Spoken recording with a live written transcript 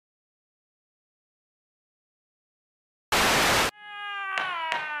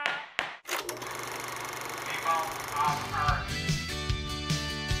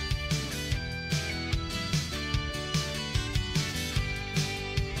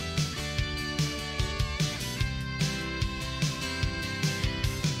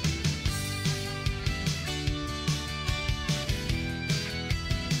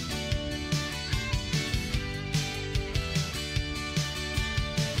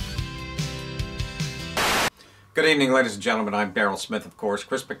Good evening, ladies and gentlemen. I'm Daryl Smith, of course.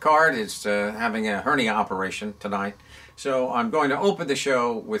 Chris Picard is having a hernia operation tonight. So I'm going to open the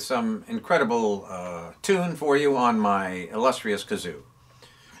show with some incredible tune for you on my illustrious kazoo.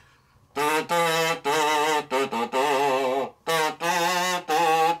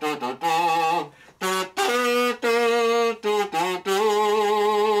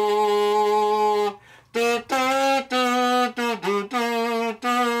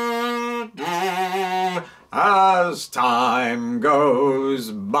 As time goes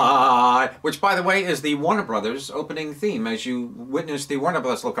by, which, by the way, is the Warner Brothers opening theme, as you witness the Warner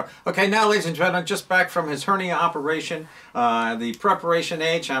Brothers look. Okay, now, ladies and gentlemen, just back from his hernia operation. The preparation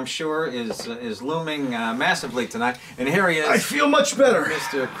age, I'm sure, is looming massively tonight. And here he is. I feel much better.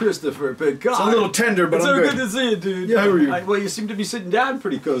 Mr. Christopher Picard. It's a little tender, but it's I'm so good. Good to see you, dude. Yeah, how are you? Well, you seem to be sitting down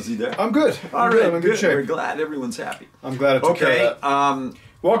pretty cozy there. I'm good. All right, I'm in good shape. We're glad everyone's happy. I'm glad it took care of that.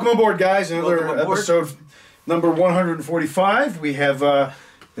 Welcome aboard, guys. Another episode number 145. We have an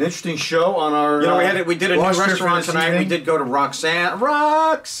interesting show on our. You know, we did a new restaurant tonight. Evening. We did go to Roxanne.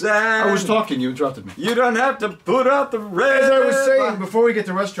 I was talking. You interrupted me. You don't have to put out the red. As I was saying before we get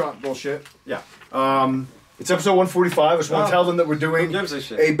to restaurant bullshit. Yeah. It's episode 145. I just want to tell them that we're doing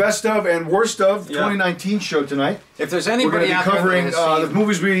a best of and worst of 2019 show tonight. If there's anybody out there covering the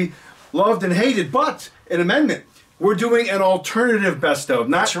movies we loved and hated, but an amendment. We're doing an alternative best of.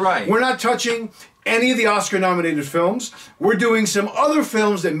 That's right. We're not touching any of the Oscar-nominated films. We're doing some other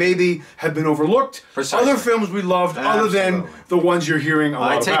films that maybe have been overlooked. Precisely. Other films we loved, other than the ones you're hearing a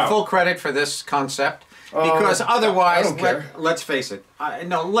lot about. I take full credit for this concept. Because otherwise, let's face it.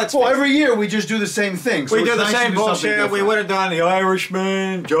 Well, every year we just do the same thing. So we do the same bullshit. We would have done The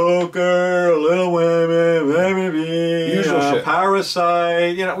Irishman, Joker, Little Women, usual shit.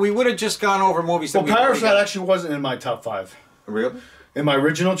 Parasite. You know, we would have just gone over movies. Well, Parasite actually wasn't in my top 5. Really? In my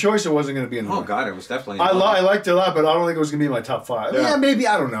original choice, it wasn't going to be in the God, it was definitely. I liked it a lot, but I don't think it was going to be in my top 5. Yeah, maybe,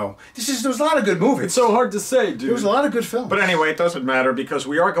 I don't know. There was a lot of good movies. It's so hard to say, dude. There was a lot of good films. But anyway, it doesn't matter because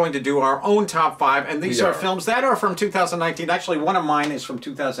we are going to do our own top 5, and these are films that are from 2019. Actually, one of mine is from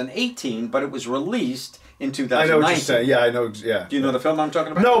 2018, but it was released in 2019. I know what you're saying. Yeah, I know. Yeah. Do you know the film I'm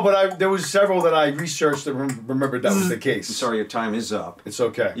talking about? No, but there was several that I researched and remembered that was the case. I'm sorry, your time is up. It's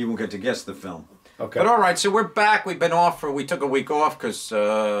okay. You won't get to guess the film. Okay. But all right, so we're back. We've been off we took a week off because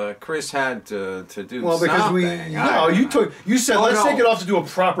Chris had to do because something. you said let's take it off to do a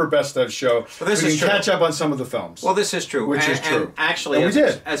proper best of show. Well, this is true. Catch up on some of the films. Well, this is true. Which is true. And actually,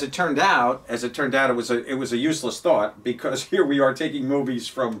 as it turned out, it was a useless thought because here we are taking movies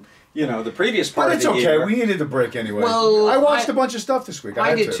from the previous part of the year. But it's okay. We needed a break anyway. Well, I watched a bunch of stuff this week.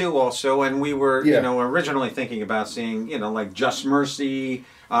 I did too, also, and we were originally thinking about seeing like Just Mercy.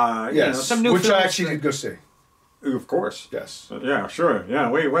 Some new films. Which I actually did go see. Of course. Yes. Yeah, sure.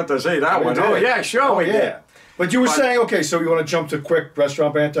 Yeah, we went to see that one. Oh, yeah, sure we did. But you were saying, okay, so you want to jump to quick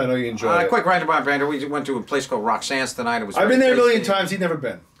restaurant banter? I know you enjoyed it. Quick restaurant banter. We went to a place called Roxanne's tonight. It was. I've been there a million times. He'd never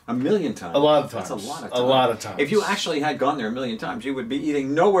been. A million times. A lot of times. That's a lot of times. A lot of times. If you actually had gone there a million times, you would be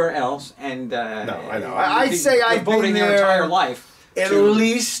eating nowhere else, and no, I know. I'd say I've been there your entire life.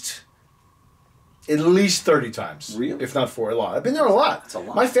 At least 30 times. Really? If not 4, a lot. I've been there a lot. That's a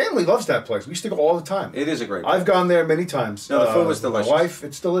lot. My family loves that place. We used to go all the time. It is a great place. I've gone there many times. No, the food was delicious. My wife,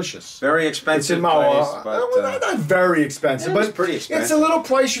 it's delicious. Very expensive. It's in Mawa. But, not very expensive, but pretty expensive. It's a little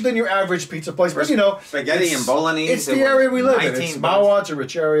pricier than your average pizza place. But spaghetti and bolognese. It's the area we live in. It's Mawa. It's a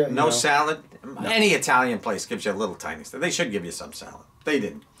rich area. No salad. Any Italian place gives you a little tiny stuff. They should give you some salad. They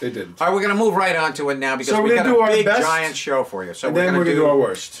didn't. They didn't. All right, we're going to move right on to it now because we've got a big, giant show for you. So and then we're going to do our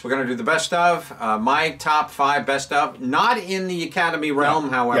worst. We're going to do the best of, my top 5 best of, not in the Academy realm,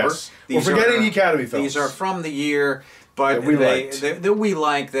 however. Yes. We're forgetting the Academy films. These are from the year, but that we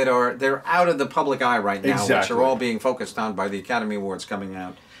like they're out of the public eye right now, which are all being focused on by the Academy Awards coming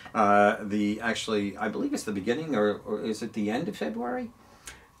out. Actually, I believe it's the beginning, or is it the end of February?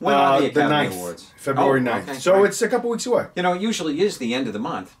 When are the Academy Awards? February 9th. Okay, so it's a couple weeks away. It usually is the end of the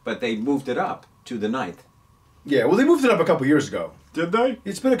month, but they moved it up to the 9th. Yeah, well, they moved it up a couple years ago. Did they?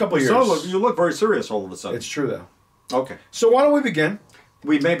 It's been a couple years. So you look very serious all of a sudden. It's true, though. Okay. So why don't we begin?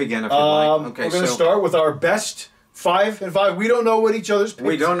 We may begin if you like. Okay, we're going to start with our best 5 and 5. We don't know what each other's picked.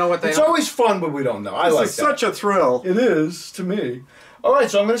 We don't know what they are. It's always fun when we don't know. I like that. It's such a thrill. It is, to me. All right,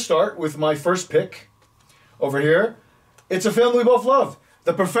 so I'm going to start with my first pick over here. It's a film we both love.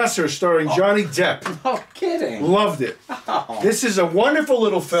 The Professor, starring Johnny Depp. No kidding. Loved it. Oh. This is a wonderful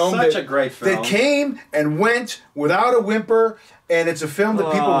little film. Such a great film. That came and went without a whimper, and it's a film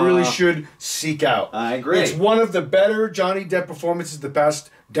that people really should seek out. I agree. It's one of the better Johnny Depp performances the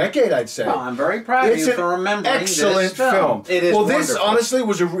past decade, I'd say. Well, I'm very proud of you for remembering excellent this film. It is well, wonderful. this honestly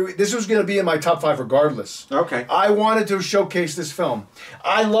was this was going to be in my top 5 regardless. Okay. I wanted to showcase this film.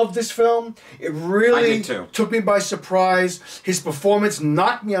 I love this film. It really I did too. took me by surprise. His performance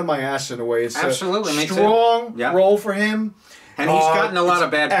knocked me on my ass in a way. It's Absolutely, a me too. strong Yeah. role for him. And he's gotten a lot of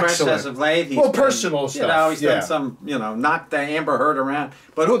bad press excellent. as of late. He's Well, been, personal stuff, You know, he's yeah. done some, knock the Amber Heard around.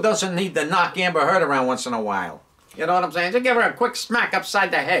 But who doesn't need to knock Amber Heard around once in a while? You know what I'm saying? Just give her a quick smack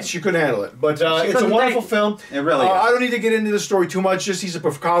upside the head. She couldn't handle it. But it's a couldn't wonderful take- film. It really is. I don't need to get into the story too much. Just he's a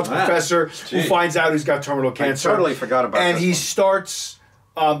college professor who finds out he's got terminal cancer. I totally forgot about And this he one. starts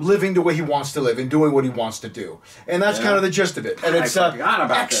living the way he wants to live and doing what he wants to do. And that's kind of the gist of it. And it's I forgot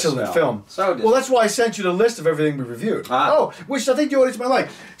about excellent this film. So well, that's why I sent you the list of everything we reviewed. Ah. Oh, which I think the audience might like.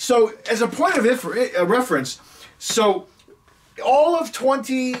 So, as a point of reference, so all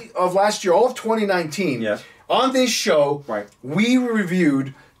of last year, all of 2019, Yes. on this show, Right. we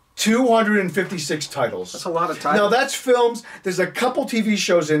reviewed 256 titles. That's a lot of titles. Now that's films. There's a couple TV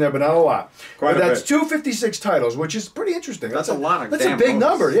shows in there, but not a lot. Quite but a that's bit. 256 titles, which is pretty interesting. That's a lot of That's damn a big movies.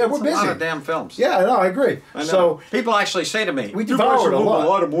 number. Yeah, we're That's busy. a lot of damn films. Yeah, no, I agree. I know. So people actually say to me, we devoured a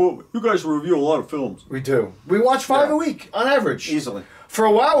lot. of movies. You guys review a lot of films. We do. We watch 5 a week on average. Easily. For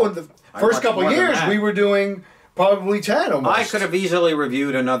a while, in the first watch couple more of than years, that. we were doing probably 10 almost. I could have easily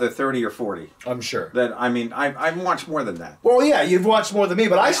reviewed another 30 or 40. I'm sure. I've watched more than that. Well, yeah, you've watched more than me,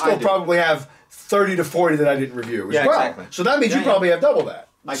 but I I still do. probably have 30 to 40 that I didn't review as Yeah, well. exactly. So that means Yeah, you probably have double that.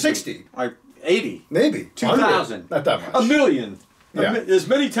 I do. 60. 80. Maybe. 2,000. 100. Not that much. A million. Yeah. As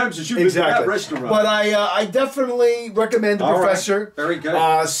many times as you've been to Exactly. that restaurant. But I definitely recommend The All right. Professor. Very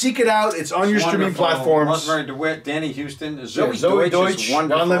good. Seek it out. It's on your streaming Wonderful. platforms. Rosemary DeWitt, Danny Houston, Yeah, Zoe, Zoe Deutsch, is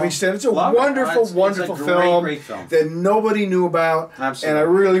wonderful. Ron Livingston. It's a Love it. wonderful, It's wonderful a great, film, great film. that nobody knew about. Absolutely. And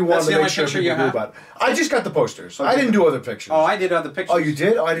I really That's wanted the to only make sure picture people you knew have? about it. I just got the posters. Oh, I did didn't you? do other pictures. Oh, I did other pictures. Oh, you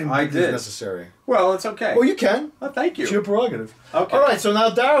did? I didn't I think it was did. necessary. Well, it's okay. Well, you can. Oh, thank you. It's your prerogative. Okay. All right, so now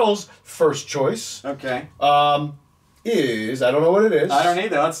Daryl's first choice Okay. is, I don't know what it is. I don't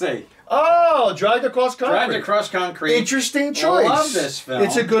either. Let's see. Oh, Dragged Across Concrete. Dragged Across Concrete. Interesting choice. Love this film.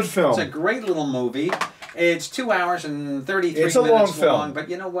 It's a good film. It's a great little movie. It's 2 hours and 33 It's a minutes long film. long, but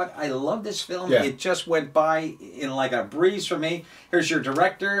you know what? I love this film. Yeah. It just went by in like a breeze for me. Here's your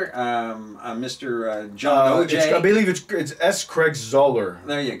director, Mr. John O.J. I believe it's S. Craig Zoller.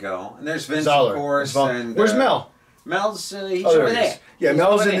 There you go. And there's Vince, Zoller. of course. And, Where's Mel? Mel's he's Oh, there over he there. is. Yeah, He's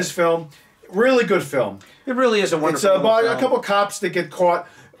Mel's over in there. this film. Really good film. It really is a It's wonderful about film. a couple cops that get caught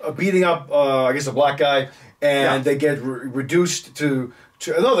beating up, I guess, a black guy, and Yeah. they get reduced to.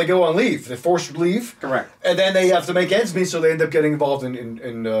 No, they go on leave. They're forced leave. Correct. And then they have to make ends meet, so they end up getting involved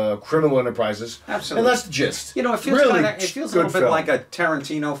in criminal enterprises. Absolutely. And that's the gist. You know, it feels really it feels a good little bit film. like a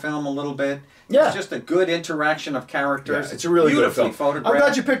Tarantino film, a little bit. Yeah. It's just a good interaction of Yeah, characters. it's a really good beautifully film. photographed. I'm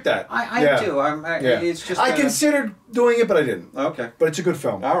glad you picked that. I Yeah. do. Yeah. It's just. I considered doing it, but I didn't. Okay. But it's a good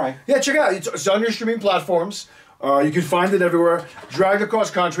film. All right. Yeah, check it out. It's on your streaming platforms. You can find it everywhere. Dragged Across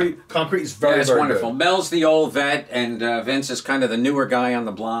Concrete. Concrete is very, Yeah, it's very wonderful. good. Mel's the old vet, and Vince is kind of the newer guy on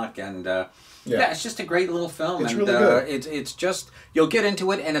the block, and yeah, it's just a great little film. It's and, really good. It's just you'll get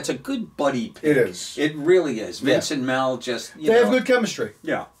into it, and it's a good buddy pick. It is. It really is. Vince Yeah. and Mel just They have good chemistry.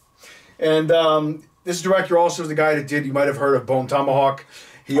 Yeah. And this director also is the guy that did, you might have heard of Bone Tomahawk.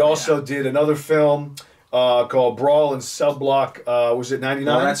 He also did another film called Brawl in Cell Block. Was it 99?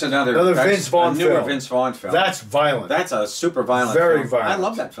 No, that's another Vince Vaughn a newer film. Vince Vaughn film. That's violent. That's a super violent very film. violent. I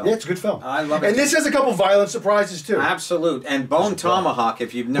love that film. Yeah, it's a good film. I love it. And this has a couple violent surprises too. Absolute. And Bone Tomahawk,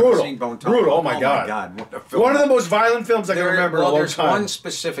 if you've never Brutal. seen Bone Tomahawk. Brutal. Oh my God. What a film. One of the most violent films I can remember in a long there's time. one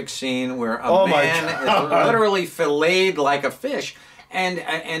specific scene where a Oh my man God. is literally filleted like a fish. And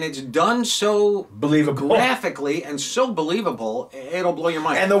it's done so Believable. graphically and so believable, it'll blow your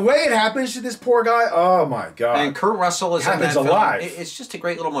mind. And the way it happens to this poor guy, oh my God. And Kurt Russell is in Happens that film. alive. It's just a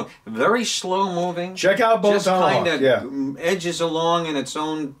great little movie. Very slow moving. Check out Bone Just Tomahawk. kind Yeah. of edges along in its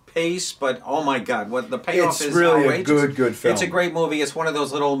own pace, but oh my God, what the payoff It's is really a outrageous. good film. It's a great movie. It's one of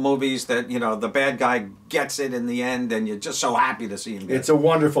those little movies that, the bad guy gets it in the end, and you're just so happy to see him get It's a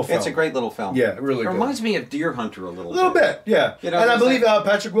wonderful film. It's a great little film. Yeah, really It good. reminds me of Deer Hunter a little A little bit, yeah. You know, and I there's believe that-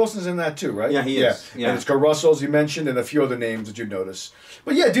 Patrick Wilson's in that too, right? Yeah, he is. Yeah. And it's Kurt Russell, as you mentioned, and a few other names that you'd notice.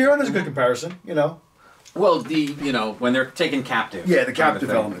 But yeah, Deer Hunter's a good comparison, Well, when they're taken captive. Yeah, the kind of captive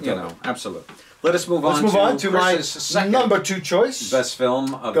thing, element of it. absolutely. Let us move Let's on move on to my Chris's second number 2 choice. best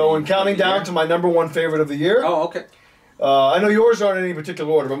film of Going the counting year. down to my number 1 favorite of the year. Oh, okay. I know yours aren't in any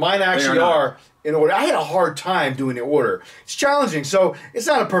particular order, but mine actually not. are in order. I had a hard time doing the order. It's challenging, so it's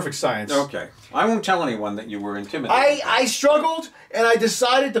not a perfect science. Okay. I won't tell anyone that you were intimidated. I struggled, and I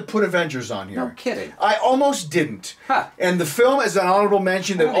decided to put Avengers on here. No kidding. I almost didn't. Huh. And the film is an honorable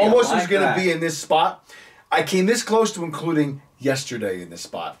mention that How do you almost was like going to that? be in this spot. I came this close to including Yesterday in this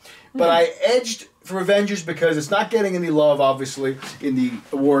spot. But I edged for Avengers because it's not getting any love, obviously, in the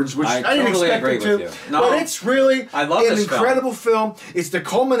awards, which I didn't totally expect agree it to. with you. No. But it's really I love an this film. incredible film. It's the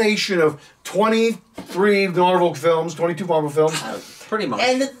culmination of 23 Marvel films, 22 Marvel films. Pretty much.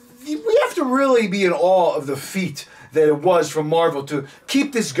 And we have to really be in awe of the feat that it was from Marvel to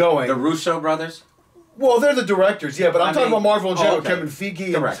keep this going. The Russo brothers? Well, they're the directors, yeah, but I'm talking about Marvel in general, okay. Kevin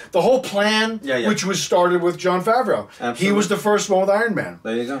Feige. Correct. And the whole plan, which was started with Jon Favreau. Absolutely. He was the first one with Iron Man.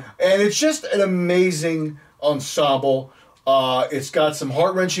 There you go. And it's just an amazing ensemble. It's got some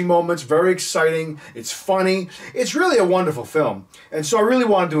heart-wrenching moments, very exciting. It's funny. It's really a wonderful film. And so I really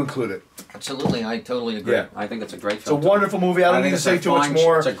wanted to include it. Absolutely, I totally agree. Yeah. I think it's a great It's a film. wonderful movie. I don't need to say too much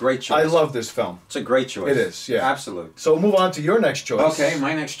more. It's a great choice. I love this film. It's a great choice. It is, yeah. Absolutely. So we'll move on to your next choice. Okay,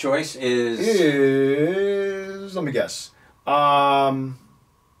 my next choice is... Let me guess. The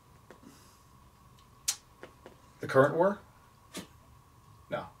current war?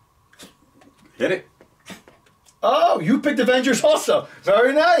 No. Hit it. Oh, you picked Avengers also.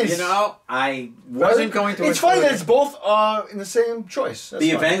 Very nice. You know, I wasn't going to... It's funny include that it's both in the same choice. That's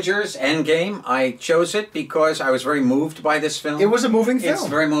The fine. Avengers Endgame, I chose it because I was very moved by this film. It was a moving film. It's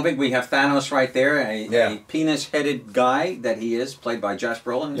very moving. We have Thanos right there, Yeah. a penis-headed guy that he is, played by Josh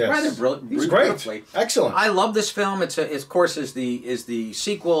Brolin. Yes. Rather brilliant. He's great. Beautifully. Excellent. I love this film. It's of course is the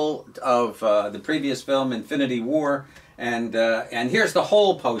sequel of the previous film, Infinity War. And here's the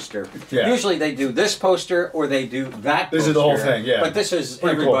whole poster. Yeah. Usually they do this poster or they do that poster. This is the whole thing, yeah. But this is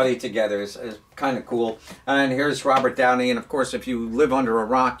Pretty everybody together. It's kind of cool. And here's Robert Downey. And of course, if you live under a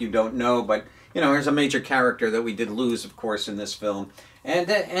rock, you don't know. But, you know, here's a major character that we did lose, of course, in this film. And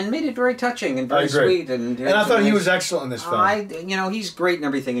made it very touching and very sweet. And I thought he was excellent in this film. You know, he's great in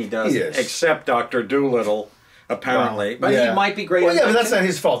everything he does. He is. Except Dr. Doolittle. Apparently, but yeah. he might be great. Well, in yeah, but that that's too. not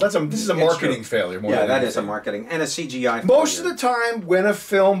his fault. This is a marketing failure. More Yeah, than that anything. is a marketing and a CGI. Most failure. of the time, when a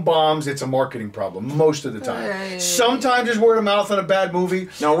film bombs, it's a marketing problem. Most of the time. Sometimes there's word of mouth on a bad movie.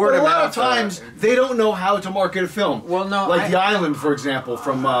 No, word but of a lot mouth, of times, they don't know how to market a film. Well, no, like The Island, for example,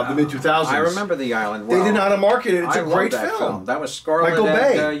 from the mid-2000s. I remember The Island. They Well. didn't know how to market it. It's a I great love that film. That was Scarlett Michael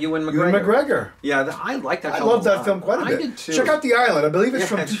Bay. and Ewan McGregor. Ewan McGregor. Yeah, I like that I film. love a that lot. film quite a bit. I did too. Check out The Island. I believe it's Yeah,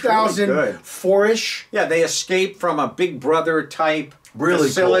 from it's really good. 2004-ish. Yeah, they escape from a Big Brother type Really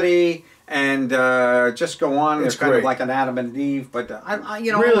facility and just go on. It's It's kind great. of like an Adam and Eve, but I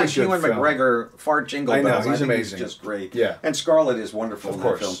you know, Really I like good Ewan film. McGregor fart jingle I know, bells. he's think amazing. He's just great. Yeah. And Scarlett is wonderful Of in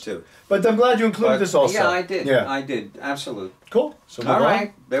course. that film too. But I'm glad you included But, this also. Yeah, I did. Yeah. I did. Absolutely. Cool. So move All on.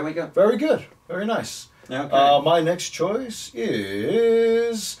 right, there we go. Very good. Very nice. Okay. My next choice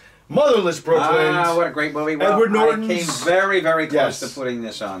is Motherless Brooklyn. Ah, what a great movie. Well, Edward I Norton's- came very, very close Yes. to putting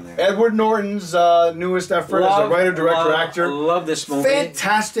this on there. Edward Norton's newest effort as a writer, director, actor. Love this movie.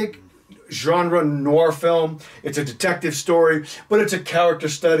 Fantastic genre noir film. It's a detective story, but it's a character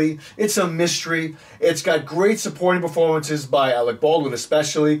study. It's a mystery. It's got great supporting performances by Alec Baldwin,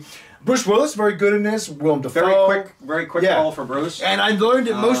 especially. Bruce Willis, very good in this. Willem Dafoe. Very quick Yeah. call for Bruce. And I learned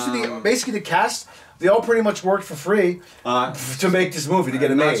that most of basically the cast, they all pretty much worked for free to make this movie, to get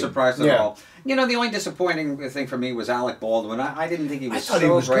it I'm made. not surprised at Yeah. all. You know, the only disappointing thing for me was Alec Baldwin. I didn't think he was thought so he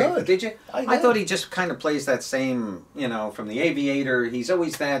was great. good. Did you? I I did. thought he just kind of plays that same, you know, from The Aviator. He's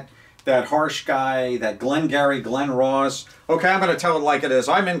always that harsh guy, that Glengarry Glen Ross. Okay, I'm going to tell it like it is.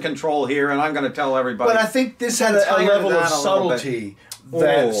 I'm in control here, and I'm going to tell everybody. But I think this had a Tired level of of that a little bit. subtlety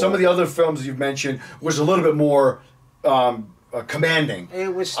that Oh. some of the other films you've mentioned was a little bit more commanding.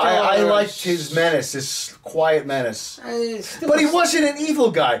 It was still I liked his menace, his quiet menace. But he wasn't an evil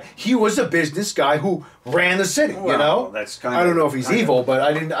guy. He was a business guy who ran the city, you Well, know? that's kind I don't of- know if he's kind of- evil, but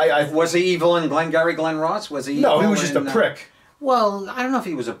I didn't... Was he evil in Glengarry Glen Ross? Was he No, evil he was just a in, prick. Well, I don't know if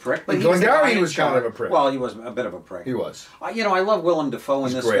he was a prick, but In he was the Glengarry, guy he in was kind charge. of a prick. Well, he was a bit of a prick. He was. You know, I love Willem Dafoe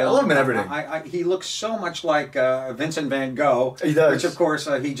in this great. I film. love him in everything. He looks so much like Vincent Van Gogh. He does. Which, of course,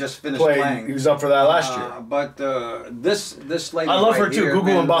 he just finished He playing. was up for that last year. But this lady, I love right her too, here,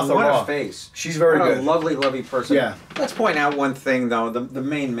 Google man, Mbatha what Raw. a face! She's very what good. A lovely, lovely person. Yeah. Let's point out one thing, though. The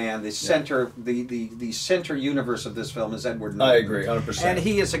main man, the center, the center universe of this film is Edward Norton. I agree, 100%. And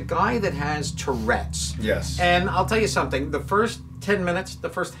he is a guy that has Tourette's. Yes. And I'll tell you something. The first 10 minutes, the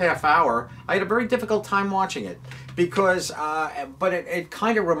first half hour, I had a very difficult time watching it because, but it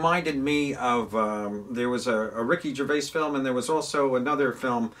kind of reminded me of, there was a Ricky Gervais film, and there was also another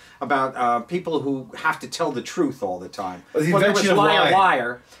film about people who have to tell the truth all the time. Well, the invention of lying.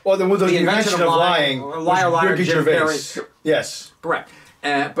 Liar. Well, the invention of lying was Ricky Gervais. Yes. Correct.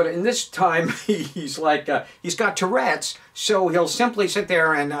 But in this time, he's like, he's got Tourette's, so he'll simply sit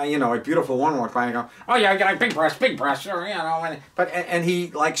there and, you know, a beautiful one walk by and go, oh yeah, I got a big breast, or, you know, and he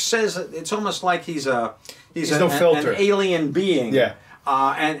like says, it's almost like he's no filter. An alien being. Yeah.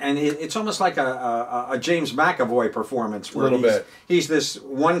 And it's almost like a James McAvoy performance where he's this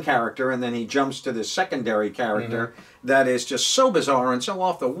one character, and then he jumps to this secondary character that is just so bizarre and so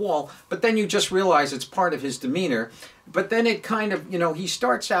off the wall, but then you just realize it's part of his demeanor. But then it kind of, you know, he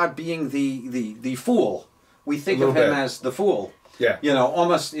starts out being the fool. We think of him as the fool. Yeah. You know,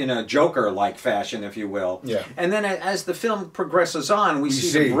 almost in a Joker-like fashion, if you will. Yeah. And then as the film progresses on, we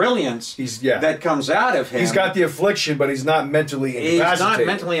see the brilliance that comes out of him. He's got the affliction, but he's not mentally incapacitated. He's not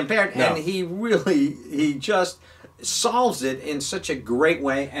mentally impaired, and he just solves it in such a great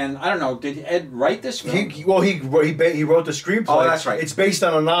way. And I don't know, did Ed write this film? He wrote the screenplay. Oh, that's right. It's based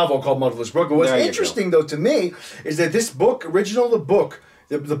on a novel called Motherless Brooklyn. What's interesting, though, to me, is that this book,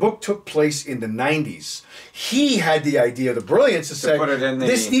 the book took place in the 90s. He had the idea, the brilliance to say,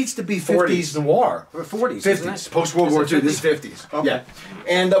 this needs to be 50s noir. 40s, 50s, post-World War II, this is 50s. Okay. Yeah.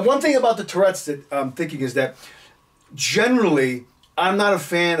 And one thing about the Tourette's that I'm thinking is that generally, I'm not a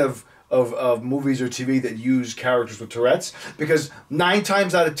fan of movies or TV that use characters with Tourette's, because 9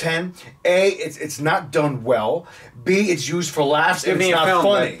 times out of 10, A, it's not done well. B, it's used for laughs and it's not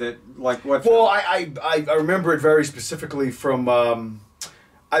funny. Like what? Well, I remember it very specifically from.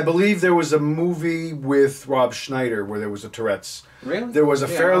 I believe there was a movie with Rob Schneider where there was a Tourette's. Really? There was a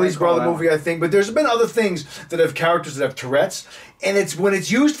Farrelly's Brother movie, I think, but there's been other things that have characters that have Tourette's, and it's when it's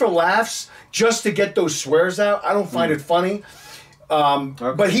used for laughs just to get those swears out. I don't find it funny.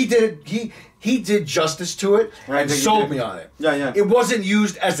 But he did justice to it and sold me on it. Yeah, yeah. It wasn't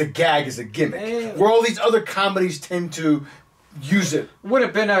used as a gag, as a gimmick, where all these other comedies tend to use it. Would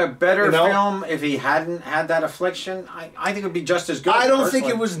have been a better film if he hadn't had that affliction. I think it would be just as good. I don't think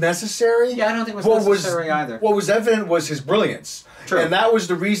it was necessary. Yeah, I don't think it was necessary either. What was evident was his brilliance. True. And that was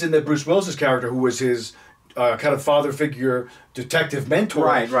the reason that Bruce Willis's character, who was his kind of father figure, detective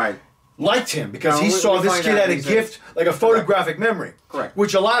mentor, liked him, because he saw this kid had a gift, like a photographic memory. Correct.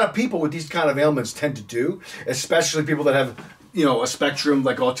 Which a lot of people with these kind of ailments tend to do, especially people that have, you know, a spectrum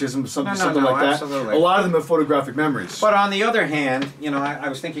like autism, something like that. Absolutely. A lot of them have photographic memories. But on the other hand, you know, I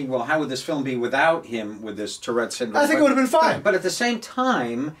was thinking, well, how would this film be without him with this Tourette syndrome? I think it would have been fine. But at the same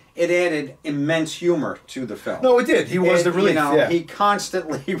time, it added immense humor to the film. No, it did. He was the relief. You know, he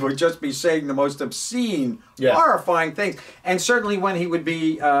constantly would just be saying the most obscene, horrifying things. And certainly when he would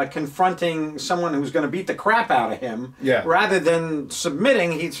be confronting someone who's going to beat the crap out of him, rather than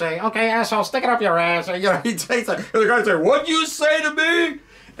submitting, he'd say, okay, asshole, stick it up your ass. You know, he'd say something. The guy'd say, what'd you say to me?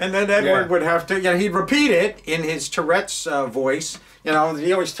 And then Edward would have to, he'd repeat it in his Tourette's voice. You know,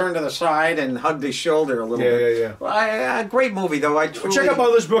 he always turned to the side and hugged his shoulder a little bit. Yeah. Well, great movie, though. Check out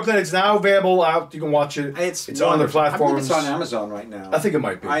Motherless Brooklyn. It's now available out. You can watch it. It's on the platforms. I believe it's on Amazon right now. I think it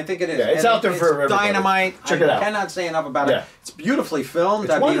might be. I think it is. Yeah, it's out there for everybody. Dynamite. Check it out. I cannot say enough about it. It's beautifully filmed.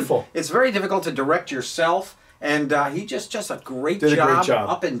 It's wonderful. It's very difficult to direct yourself. And he just does a great job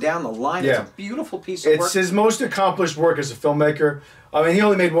up and down the line. It's a beautiful piece of work. It's his most accomplished work as a filmmaker. I mean, he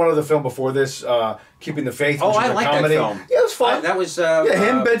only made one other film before this, Keeping the Faith, which was a comedy. That film. Yeah, it was fun. That was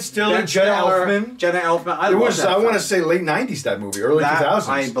him, Ben Stiller, Jenna Elfman. It was, I want to say, late 90s, that movie, early 2000s.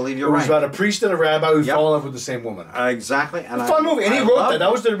 I believe you're right. It was about a priest and a rabbi who fall in love with the same woman. Exactly. And a fun movie. And he wrote that. That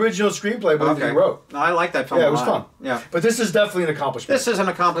was the original screenplay that he wrote. I like that film a lot. It was fun. Yeah. But this is definitely an accomplishment. This is an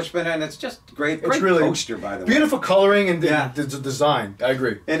accomplishment, and it's just great. Great poster, by the way. Beautiful coloring and the design. I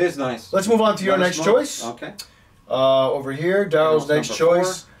agree. It is nice. Let's move on to your next choice. Okay. Over here, Daryl's next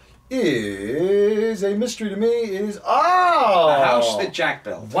choice is a mystery to me. The House That Jack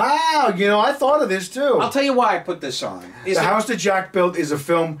Built. Wow, you know, I thought of this too. I'll tell you why I put this on. The House That Jack Built is a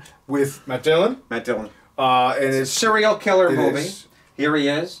film with Matt Dillon. And it's a serial killer movie. Here he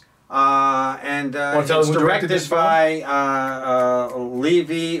is. And it's directed by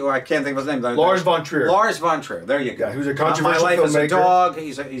Levy, or I can't think of his name. Lars von Trier. Lars von Trier. There you go. Yeah, who's a controversial My Life filmmaker. as a Dog.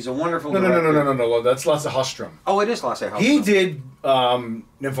 He's a wonderful director. No. That's Lasse Hallström. Oh, it is Lasse Hallström. He did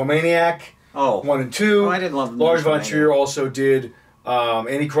Nymphomaniac 1 and 2. Oh, I didn't love Lars von Trier also did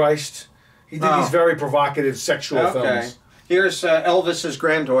Antichrist. He did these very provocative sexual films. Here's Elvis's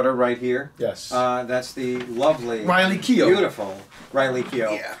granddaughter right here. Yes. That's the lovely Riley Keough. beautiful Riley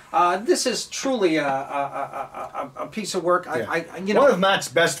Keough. Yeah. This is truly a piece of work. Yeah. You know, one of Matt's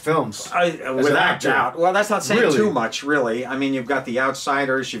best films. without doubt. Well, that's not saying Really? too much, really. I mean, you've got The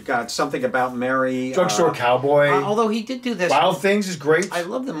Outsiders. You've got Something About Mary. Drugstore Cowboy. Although he did do this. Wild Things is great. I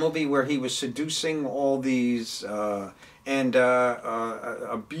love the movie where he was seducing all these, and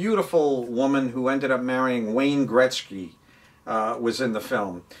a beautiful woman who ended up marrying Wayne Gretzky was in the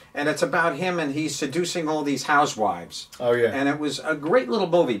film. And it's about him, and he's seducing all these housewives. Oh, yeah. And it was a great little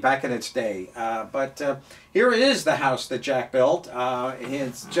movie back in its day. But here is the house that Jack built.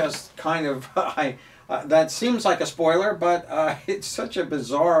 It's just kind of, that seems like a spoiler, but it's such a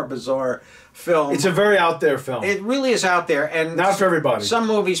bizarre film. It's a very out there film. It really is out there, and not for everybody. Some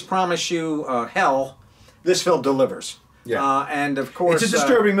movies promise you hell. This film delivers. Yeah. And of course, it's a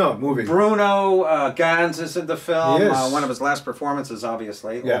disturbing movie. Bruno Ganz is in the film. He is. One of his last performances,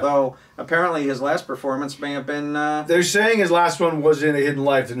 obviously. Yeah. Although apparently his last performance may have been. They're saying his last one was in A Hidden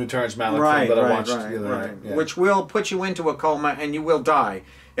Life, the new Terrence Malick film that I watched the other night. Yeah. Which will put you into a coma, and you will die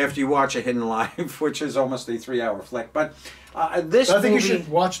after you watch A Hidden Life, which is almost a 3-hour flick. But this I think movie, you should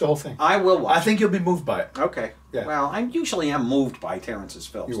watch the whole thing. I will watch. I think you'll be moved by it. Okay. Yeah. Well, I usually am moved by Terrence's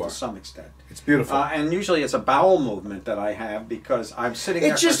films You are. to some extent. It's beautiful. And usually it's a bowel movement that I have because I'm sitting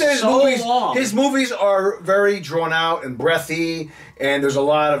there It's just for that so long. his movies are very drawn out and breathy, and there's a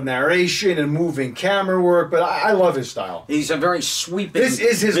lot of narration and moving camera work, but I love his style. He's a very sweeping. This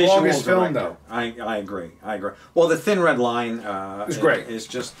is his visual longest film, director. though. I agree. Well, The Thin Red Line It's great. is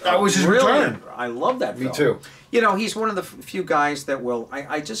just That was his brilliant. return. I love that film. Me too. You know, he's one of the few guys that will.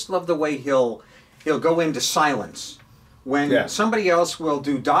 I just love the way he'll go into silence. When somebody else will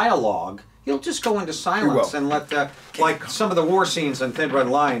do dialogue, he'll just go into silence and let like some of the war scenes in Thin Red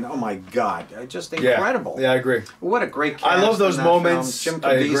Line. Oh my God, just incredible! Yeah, I agree. What a great cast! I love those in that moments. Film. Jim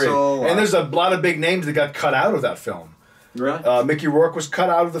I agree. Caviezel, And there's a lot of big names that got cut out of that film. Really? Mickey Rourke was cut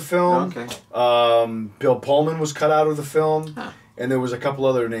out of the film. Okay. Bill Pullman was cut out of the film. Huh. And there was a couple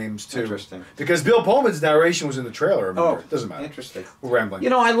other names too. Interesting. Because Bill Pullman's narration was in the trailer. Remember? Oh, It doesn't matter. Interesting. We're rambling. You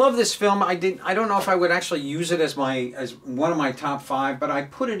know, I love this film. I don't know if I would actually use it as one of my top 5, but I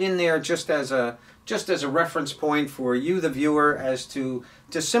put it in there just as a reference point for you, the viewer, as to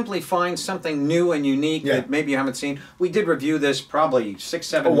simply find something new and unique that maybe you haven't seen. We did review this probably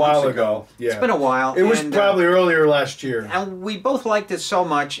 6-7 months while ago. Yeah. It's been a while. It was probably earlier last year. And we both liked it so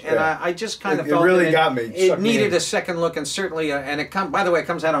much, and I just kind of It felt really that got me. It Sucked me needed in. a second look, and certainly, and by the way, it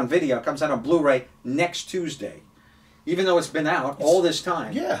comes out on video. It comes out on Blu-ray next Tuesday. Even though it's been out all this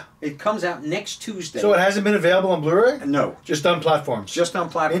time. Yeah. It comes out next Tuesday. So it hasn't been available on Blu-ray? No. Just on platforms? Just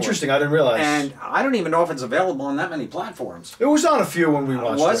on platforms. Interesting, I didn't realize. And I don't even know if it's available on that many platforms. It was on a few when we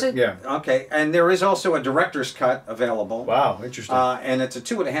watched it. Was it? Yeah. Okay. And there is also a director's cut available. Wow, interesting. And it's a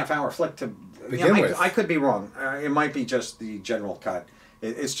 2.5-hour flick to begin with. I could be wrong. It might be just the general cut.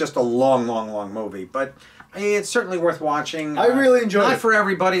 It's just a long movie, but it's certainly worth watching. I really enjoyed it. Not for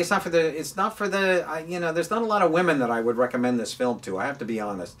everybody. It's not for the. You know, there's not a lot of women that I would recommend this film to. I have to be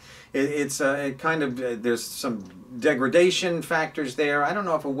honest. It kind of there's some degradation factors there. I don't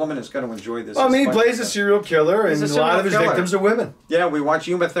know if a woman is going to enjoy this. Well, I mean, he plays a serial killer, and a lot of his victims are women. Yeah, we watch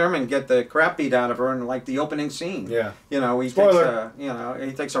Uma Thurman get the crap beat out of her in like the opening scene. Yeah. You know, he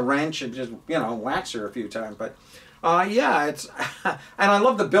takes a wrench and just whacks her a few times, but. It's and I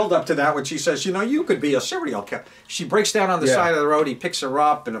love the build up to that when she says, you could be a serial killer. She breaks down on the side of the road. He picks her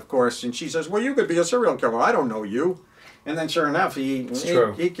up, and of course, and she says, well, you could be a serial killer. I don't know you. And then, sure enough, he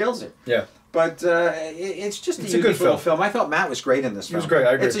kills her. Yeah. But it's just a good film. I thought Matt was great in this film. He was great.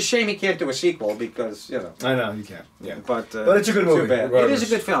 I agree. It's a shame he can't do a sequel because I know you can't. Yeah. But it's a good movie. Too bad. It is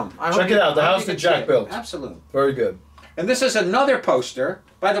a good film. Check it out. The House That Jack Built. Absolutely. Very good. And this is another poster.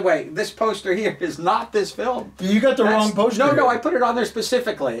 By the way, this poster here is not this film. You got the wrong poster. No, I put it on there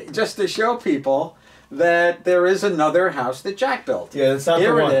specifically just to show people that there is another house that Jack built. Yeah, that's not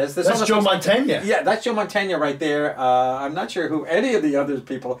the one. Here it is. That's Joe Mantegna. Yeah, that's Joe Mantegna right there. I'm not sure who any of the other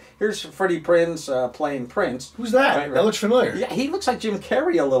people. Here's Freddie Prinze playing Prince. Who's that? Right. That looks familiar. Yeah, he looks like Jim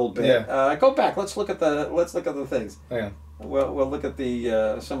Carrey a little bit. Yeah. Go back. Let's look at the things. Hang on. We'll look at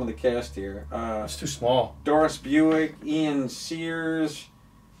the some of the cast here. It's too small. Doris Buick, Ian Sears,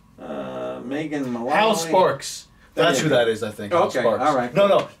 Megan Mullally. Hal Sparks. That's who that is, I think. Hal Okay, Sparks. all right.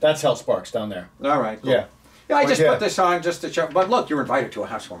 No, that's Hal Sparks down there. All right, cool. Yeah. Yeah, I just put this on just to show. But look, you're invited to a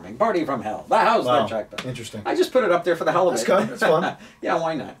housewarming party from hell. The house that Jack built. Interesting. I just put it up there for the hell of it. That's good. That's fun. Yeah,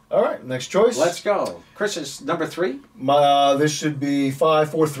 why not? All right, next choice. Let's go. Chris is number 3. This should be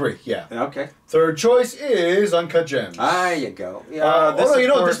 5, 4, 3. Yeah. Okay. Third choice is Uncut Gems. There you go. Yeah.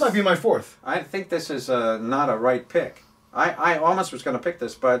 This might be my 4th. I think this is not a right pick. I almost was going to pick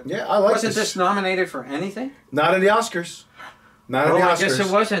this, but Yeah, I like wasn't this. this nominated for anything? Not in the Oscars. Not in the Oh, Oscars. I guess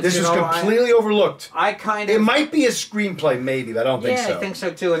it wasn't. This You was know, completely overlooked. I kind of... It might be a screenplay, maybe, but I don't think yeah, so. I think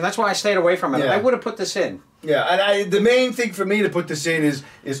so too, and that's why I stayed away from it. Yeah. I would have put this in. Yeah, and the main thing for me to put this in is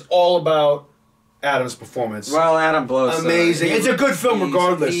all about Adam's performance. Well, Adam blows. Amazing. It's a good film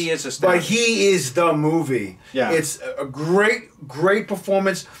regardless. He is but astounding. he is the movie. Yeah. It's a great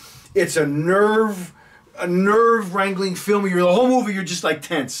performance. It's a nerve-wrangling film. The whole movie you're just like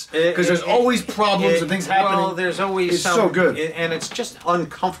tense because there's always problems and things happening. Well, there's always it's some, so good. And it's just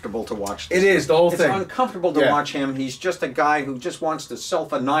uncomfortable to watch. This. It is the whole thing. It's uncomfortable to watch him. He's just a guy who just wants to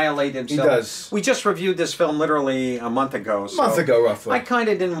self-annihilate himself. He does. We just reviewed this film literally a month ago. A month ago, roughly. I kind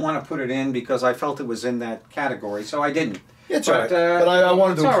of didn't want to put it in because I felt it was in that category, so I didn't. It's all right. But I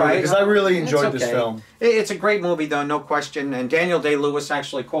wanted to include it because I really enjoyed this film. It's a great movie, though, no question. And Daniel Day-Lewis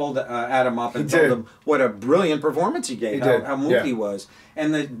actually called Adam up and told him what a brilliant performance he gave, how moved he was.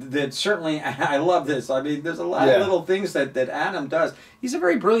 And that certainly, I love this. I mean, there's a lot of little things that Adam does. He's a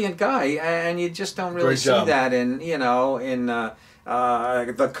very brilliant guy, and you just don't really see that in,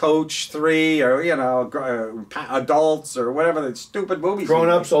 The Coach 3 or, Adults or whatever the stupid movies.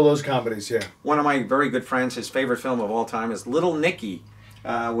 Grown-ups, all those comedies, yeah. One of my very good friends, his favorite film of all time is Little Nicky,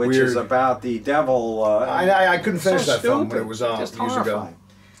 which is about the devil. I couldn't finish that film stupid. when it was on Just years horrifying. ago.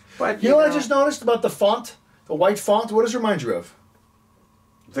 But You know what I just noticed about the font? The white font? What does it remind you of?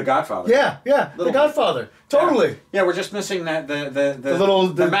 The Godfather. Yeah, The Godfather. Totally. Yeah, we're just missing that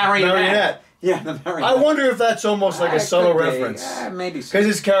the marionette. Yeah, the marionette. I wonder if that's almost like a subtle reference. Maybe so. Because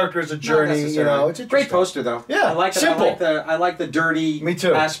his character is a journey, It's a great interesting. poster though. Yeah, I like simple. I like the dirty Me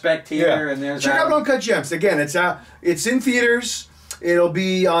too. aspect here, and there's check out Uncut Gems. Again, it's in theaters. It'll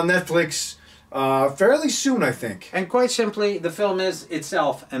be on Netflix fairly soon, I think. And quite simply, the film is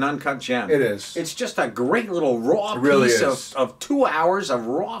itself an uncut gem. It is. It's just a great little raw really piece of 2 hours of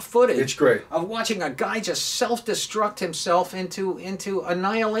raw footage. It's great. Of watching a guy just self-destruct himself into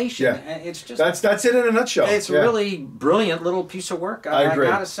annihilation. Yeah. And it's just that's it in a nutshell. It's really brilliant little piece of work. I agree.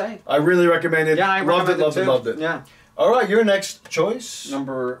 I gotta say. I really recommend it. Yeah, I loved it. Yeah. All right, your next choice.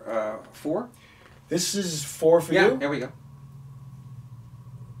 Number 4. This is 4 for Yeah, you. there we go.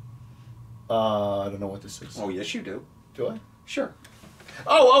 I don't know what this is. Oh, yes, you do. Do I? Sure.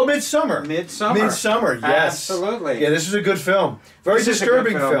 Oh, Midsummer. Midsummer, yes. Absolutely. Yeah, this is a good film. Very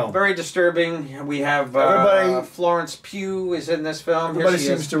disturbing film. Very disturbing. We have Florence Pugh is in this film. Everybody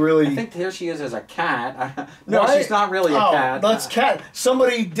seems to really... I think here she is as a cat. No, she's not really a cat. That's cat.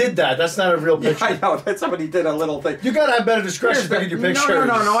 Somebody did that. That's not a real picture. Yeah, I know. That somebody did a little thing. You gotta have better discretion picking your pictures.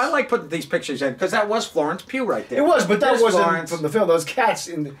 No. I like putting these pictures in because that was Florence Pugh right there. It was, but that wasn't Florence. from the film. Those cats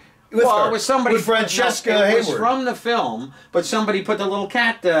in the... It was somebody with Francesca Hayward. It Hayward. was from the film, but somebody put the little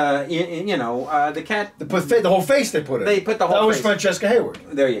cat. The cat. The whole face they put in. They put the whole. That was face. Francesca Hayward.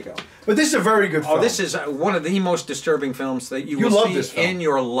 There you go. But this is a very good film. Oh, this is one of the most disturbing films that you will love see this film. in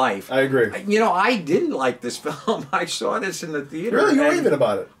your life. I agree. I didn't like this film. I saw this in the theater. Really, you were even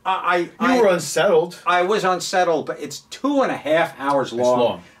about it. You were unsettled. I was unsettled, but it's 2.5 hours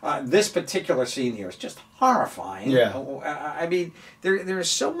long. It's long. This particular scene here is just horrifying. Yeah. I mean, there's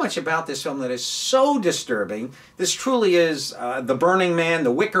so much about this film that is so disturbing. This truly is the Burning Man,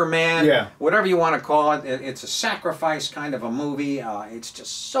 the Wicker Man, whatever you want to call it. It's a sacrifice kind of a movie. It's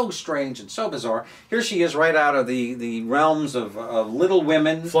just so strange and so bizarre. Here she is right out of the realms of Little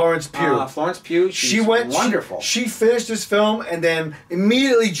Women. Florence Pugh. Florence Pugh. She's wonderful. She finished this film and then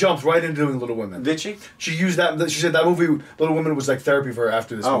immediately jumped right into doing Little Women. Did she? She used that. She said that movie, Little Women, was like therapy for her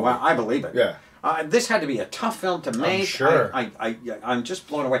after this movie. Oh, wow. I believe it. Yeah. This had to be a tough film to make. I'm sure. I'm just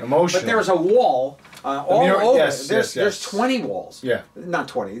blown away. Emotional. But there's a wall all over. Yes, there's 20 walls. Yeah. Not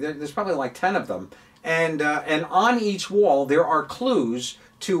 20. There's probably like 10 of them. And on each wall there are clues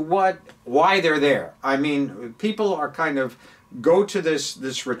to why they're there. I mean, people are kind of go to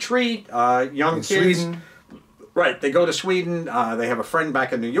this retreat. Young in kids. Sweden. Right, they go to Sweden. They have a friend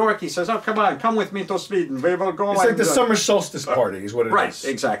back in New York. He says, "Oh, come with me to Sweden. We will go." It's like the summer solstice party, is what it is. Right,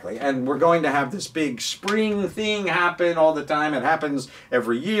 exactly. And we're going to have this big spring thing happen all the time. It happens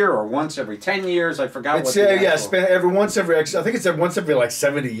every year or once every 10 years. I forgot what. I think it's once every like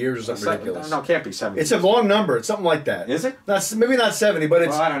 70 years or something ridiculous. No, it can't be 70. It's a long number. It's something like that. Is it? Maybe not 70, but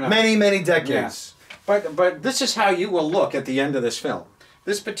it's I don't know. many decades. Yeah. But this is how you will look at the end of this film.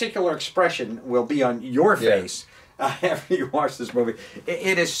 This particular expression will be on your face after you watch this movie.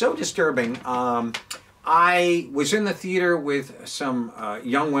 It is so disturbing. I was in the theater with some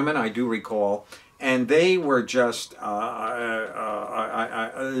young women, I do recall, and they were just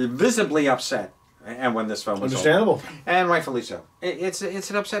visibly upset and when this film was Understandable. over. And rightfully so. It's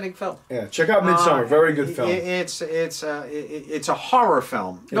an upsetting film. Yeah, check out Midsummer. Very good film. It's a horror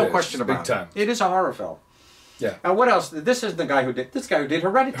film. No question about it. Big time. It is a horror film. Yeah. Now what else? This is the guy who did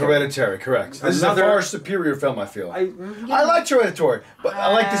Hereditary. Hereditary, correct. This is a far superior film, I feel. I liked Hereditary, but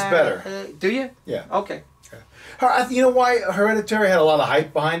I like this better. Do you? Yeah. Okay. You know why Hereditary had a lot of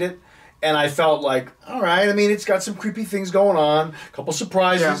hype behind it? And I felt like, all right, I mean, it's got some creepy things going on, a couple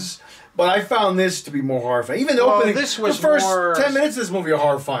surprises. Yeah. But I found this to be more horrifying. Even the opening, the first 10 minutes of this movie are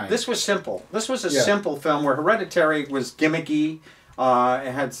horrifying. This was simple. This was a simple film where Hereditary was gimmicky.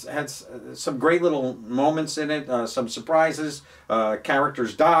 It had some great little moments in it, some surprises.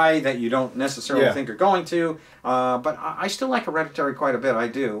 Characters die that you don't necessarily think are going to. But I still like Hereditary quite a bit. I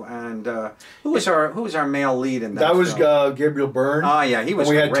do. And who was our male lead in that? That was Gabriel Byrne. Oh yeah, he was.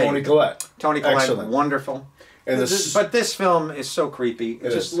 And we great. had Toni Collette. Toni Collette, excellent, wonderful. And but this film is so creepy.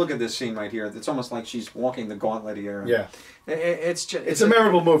 Just look at this scene right here. It's almost like she's walking the gauntlet here. Yeah. It's a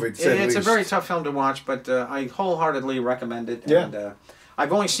memorable movie. It's a very tough film to watch, but I wholeheartedly recommend it. Yeah. And,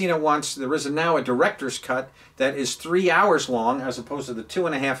 I've only seen it once. There is now a director's cut that is 3 hours long, as opposed to the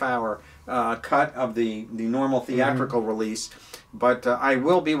 2.5 hour cut of the normal theatrical release. But I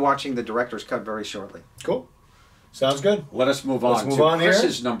will be watching the director's cut very shortly. Cool. Sounds good. Let us move on to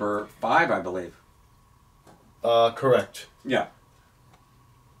Chris's number 5, I believe. Correct. Yeah.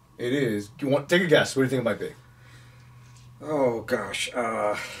 It is. Take a guess. What do you think it might be? Oh gosh,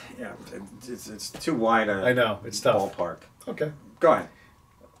 yeah, it's too wide a I know, it's tough. ballpark. Okay. Go ahead.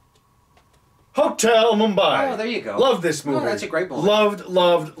 Hotel Mumbai. Oh, there you go. Love this movie. Oh, that's a great movie.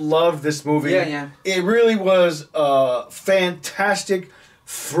 Loved this movie. Yeah. It really was a fantastic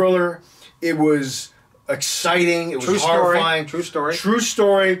thriller. It was exciting. It was horrifying. True story. True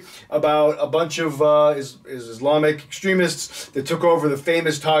story about a bunch of Islamic extremists that took over the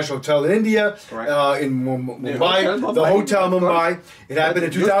famous Taj Hotel in India, in Mumbai, the Hotel Mumbai. It happened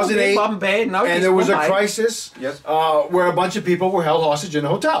in 2008, Bombay, and there was a crisis yes. Where a bunch of people were held hostage in a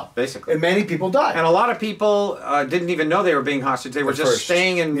hotel. Basically. And many people died. And a lot of people didn't even know they were being hostage. They were just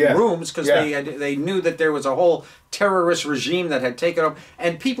staying in rooms because they knew that there was a whole terrorist regime that had taken over,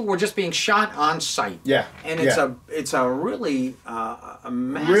 and people were just being shot on sight. Yeah. And it's a really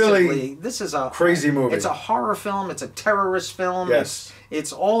this is a crazy movie. It's a horror film. It's a terrorist film. Yes.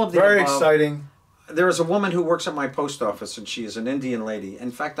 It's all of the very above. exciting. There is a woman who works at my post office, and she is an Indian lady.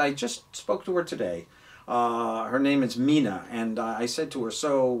 In fact, I just spoke to her today. Her name is Meena, and I said to her,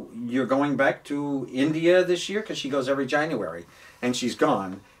 "So you're going back to India this year?" Because she goes every January, and she's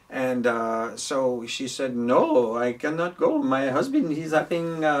gone. And so she said, "No, I cannot go. My husband, he's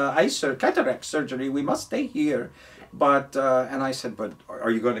having cataract surgery. We must stay here." But and I said, "But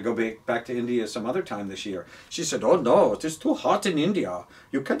are you going to go back to India some other time this year?" She said, "Oh no, it is too hot in India.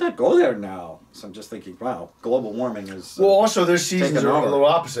 You cannot go there now." So I'm just thinking, wow, global warming is. Well, also their seasons are a little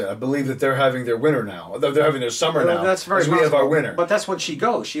opposite. I believe that they're having their winter now. They're having their summer now. That's very possible. We have our winter. But that's when she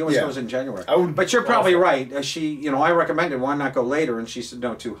goes. She always goes in January. But you're go probably right. I recommended why not go later, and she said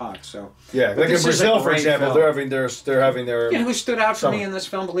no, too hot. So yeah, like in Brazil, for example, they're having their. You know who stood out for me in this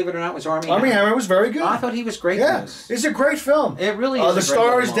film? Believe it or not, was Armie. Armie Hammer was very good. I thought he was great. Yeah, it's a great film. It really is. The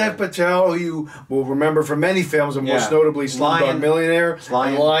star is Dev Patel, who you will remember from many films, and most notably Slumdog Millionaire,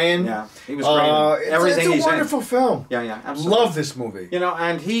 Lion. Yeah, he was great. Everything it's a wonderful film. Yeah, absolutely. Love this movie.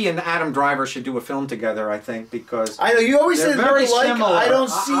 And he and Adam Driver should do a film together, I think, because I know you always say very similar. I don't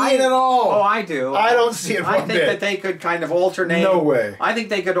see it at all. Oh, I do. I don't see it. I think that they could kind of alternate. No way. I think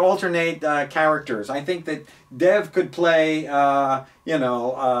they could alternate characters. I think that Dev could play.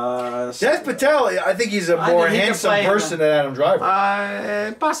 Dev Patel, I think he's a more handsome person than Adam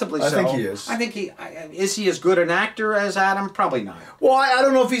Driver. Possibly so. I think he is. I think is he as good an actor as Adam? Probably not. Well, I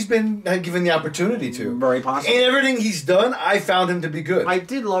don't know if he's been given the opportunity to. Very possible. In everything he's done, I found him to be good. I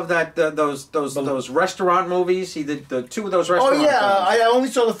did love that those restaurant movies. He did the two of those restaurant movies. I only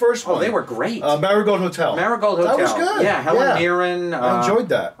saw the first one. Oh, they were great. Marigold Hotel. Marigold Hotel. That was good. Yeah, Helen Mirren. I enjoyed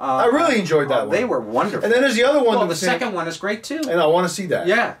that. I really enjoyed that one. They were wonderful. And then there's the other one. Well, the second one is great too. And I want to see that.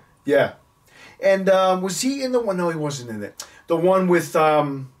 Yeah. Yeah. And was he in the one? No, he wasn't in it. The one with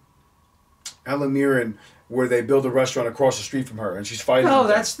Helen Mirren, where they build a restaurant across the street from her, and she's fighting. No,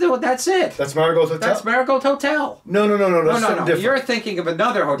 that's it. That's Marigold Hotel. That's Marigold Hotel. No. That's something different. You're thinking of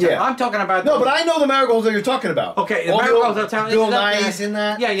another hotel. Yeah. I'm talking about. No, but I know the Marigold Hotel you're talking about. Okay, the Marigold Hotel. Bill Nye's in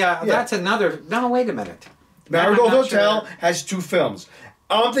that. Yeah. That's another. No, wait a minute. Marigold Hotel has 2 films.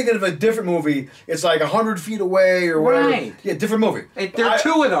 I'm thinking of a different movie. It's like 100 Feet Away or whatever. Right. Yeah, different movie. There are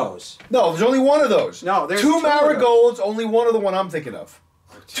 2 of those. No, there's only one of those. No, there's 2 Marigolds, only one of the one I'm thinking of.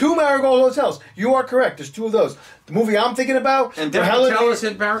 2 Marigold Hotels. You are correct. There's 2 of those. The movie I'm thinking about. And Dev Patel is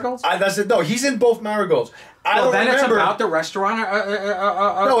in Marigolds? That's it. No, he's in both Marigolds. Well, then it's about the restaurant.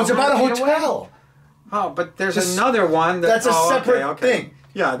 No, it's about a hotel. Oh, but there's another one that's a separate thing.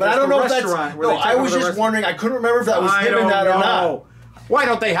 Yeah, but I don't know if that's. No, I was just wondering. I couldn't remember if that was him in that or not. Why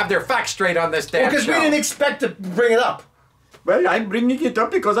don't they have their facts straight on this damn show? Because we didn't expect to bring it up. Well, I'm bringing it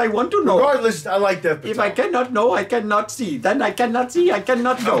up because I want to know. Regardless, I like Dev Patel. If I cannot know, I cannot see. Then I cannot see, I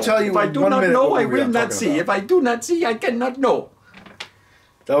cannot know. I'll tell you if I do not know, I will not see. If I do not see, I cannot know.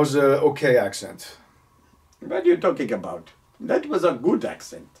 That was an okay accent. What are you talking about? That was a good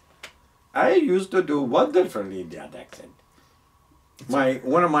accent. I used to do wonderfully in that accent.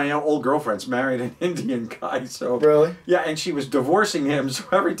 One of my old girlfriends married an Indian guy, so really, yeah, and she was divorcing him. So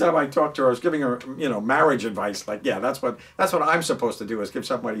every time I talked to her, I was giving her, marriage advice. Like, yeah, that's what I'm supposed to do, is give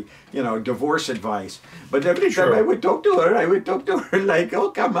somebody, divorce advice. But every time I would talk to her, like,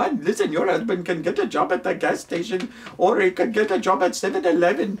 oh, come on, listen, your husband can get a job at the gas station, or he could get a job at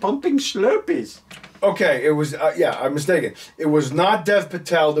 7-Eleven pumping Slurpees. Okay, it was, I'm mistaken. It was not Dev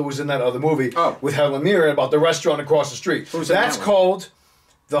Patel that was in that other movie with Helen Mirren about the restaurant across the street. That's called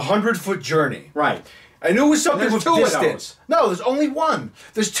The 100-Foot Journey. Right. I knew it was something with distance. No, there's only one.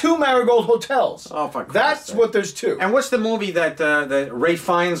 There's 2 Marigold Hotels. Oh, fuck. That's what there's 2. And what's the movie that Ray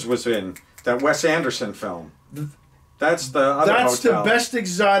Fiennes was in? That Wes Anderson film? That's the other hotel. That's the Best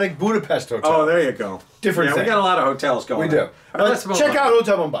Exotic Budapest Hotel. Oh, there you go. Different thing. We got a lot of hotels going. We do. Let's check out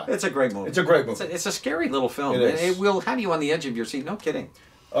Hotel Mumbai. It's a great movie. It's a great movie. It's a scary little film. It will have you on the edge of your seat. No kidding.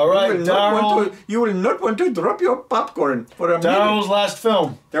 All right, Daryl. You will not want to drop your popcorn for a minute. Daryl's last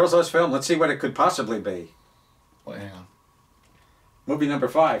film. Daryl's last film. Let's see what it could possibly be. Wait, hang on. Movie number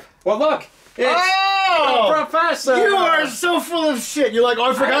 5. Well, look. It's The Professor! You are so full of shit. You're like,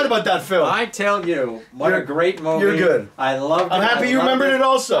 oh, I forgot about that film. I tell you, what a great movie. You're good. I loved it. I'm happy you remembered it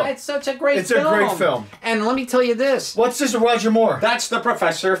also. It's such a great film. It's a great film. And let me tell you this. What's this, Roger Moore? That's the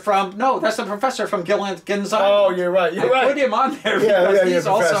professor from, that's the professor from Gilligan's Island. Oh, you're right. You're right. I put him on there because he's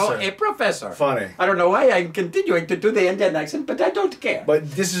professor. Also a professor. Funny. I don't know why I'm continuing to do the Indian accent, but I don't care. But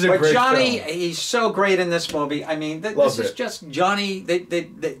this is a great Johnny, film. he's so great in this movie. I mean, this is just Johnny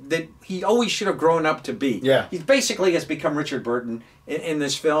that he always should have grown up to be. Yeah. He basically has become Richard Burton in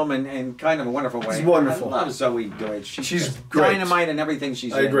this film in kind of a wonderful way. It's wonderful. I love Zoe Deutch. She's great. dynamite in everything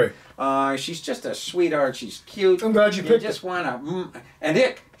she's in. I agree. She's just a sweetheart. She's cute. I'm glad you picked it. You just want to... And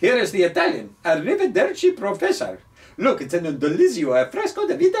here is the Italian. Arrivederci, Professor. Look, it's an delizio, a fresco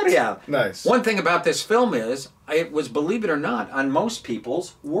de vita real. Nice. One thing about this film is, it was, believe it or not, on most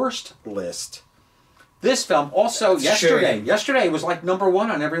people's worst list. This film also, yesterday was like #1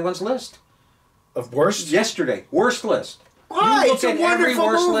 on everyone's list. Of worst? Yesterday. Worst list. Why? You It's look a at every wonderful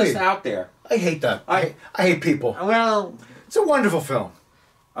worst movie. list out there. I hate that. I hate people. Well... It's a wonderful film.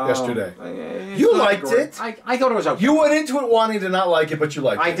 Yesterday. It's You not liked great. it? I thought it was okay. You went into it wanting to not like it, but you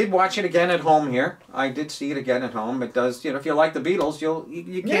liked it. I did watch it again at home here. I did see it again at home. It does, if you like the Beatles,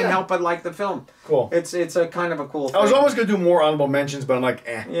 you can't help but like the film. Cool. It's a kind of a cool thing. I was almost going to do more honorable mentions, but I'm like,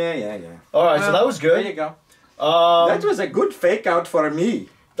 eh. Yeah. All right, so that was good. There you go. That was a good fake out for me.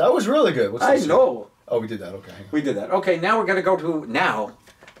 That was really good. What's I this? know. Oh, we did that. Okay. Hang on. We did that. Okay, now we're going to go to... Now,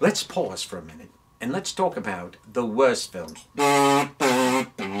 let's pause for a minute. And let's talk about the worst films. And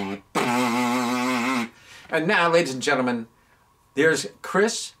now, ladies and gentlemen, there's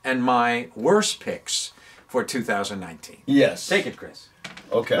Chris and my worst picks for 2019. Yes. Take it, Chris.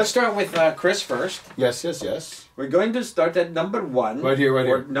 Okay. Let's start with Chris first. Yes. We're going to start at #1. Right here.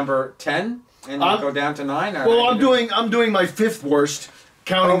 Or number 10, and go down to 9. Well, I'm doing my 5th worst,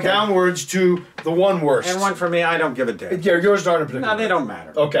 counting downwards to the 1 worst. And one for me, I don't give a damn. Yeah, yours aren't in particular. No, they don't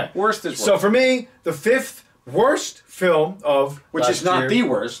matter. Okay. Worst is worst. So for me, the 5th worst film of which is not the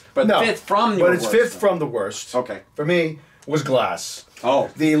worst, but 5th from the worst. But it's 5th from the worst. Okay. For me, was Glass.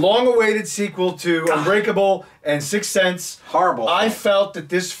 Oh. The long-awaited sequel to Unbreakable and Sixth Sense. Horrible. I felt that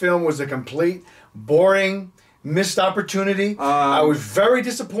this film was a complete, boring, missed opportunity. I was very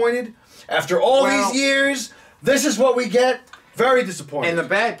disappointed. After all these years, this is what we get. Very disappointed. And the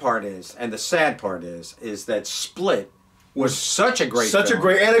bad part is, and the sad part is that Split was such a great film.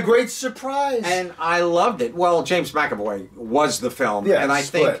 A great surprise. And I loved it. Well, James McAvoy was the film. Yeah, and I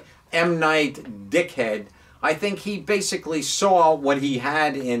Split. think M. Night Dickhead, I think he basically saw what he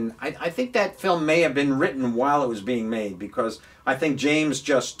had in... I think that film may have been written while it was being made, because I think James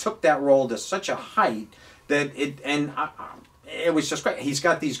just took that role to such a height that it was just great. He's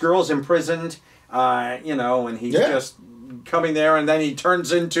got these girls imprisoned, and he's just coming there, and then he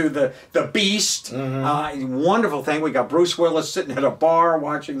turns into the beast. Wonderful thing. We got Bruce Willis sitting at a bar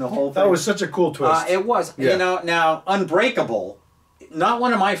watching the whole thing. That was such a cool twist. It was. Yeah. Now Unbreakable not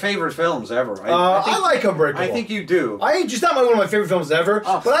one of my favorite films ever. I like Unbreakable. I think you do. Just not one of my favorite films ever,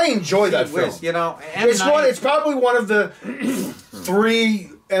 but I enjoy that film. You know, It's probably one of the 3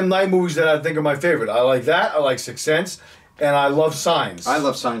 M. Night movies that I think are my favorite. I like that. I like Sixth Sense. And I love Signs. I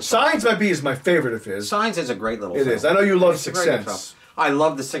love Signs. Signs might be my favorite of his. Signs is a great little film. It is. I know you love Sixth Sense. I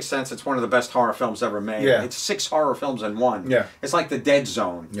love The Sixth Sense. It's one of the best horror films ever made. Yeah. It's 6 horror films in one. Yeah. It's like The Dead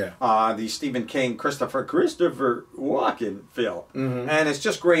Zone. Yeah. The Stephen King, Christopher Walken film. Mm-hmm. And it's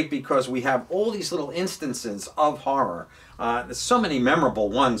just great because we have all these little instances of horror. There's so many memorable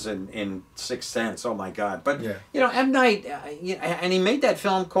ones in Sixth Sense. Oh my God! But yeah. you know, M. Night, and he made that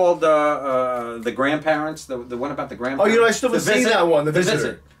film called The Grandparents. The one about the grandparents. Oh, you know, I still haven't seen that one. The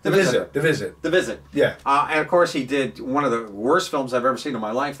Visitor. The Visit. The Visit. Yeah. And of course, he did one of the worst films I've ever seen in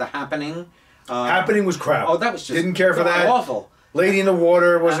my life, The Happening. Happening was crap. Oh, that was just didn't care for that. Awful. Lady in the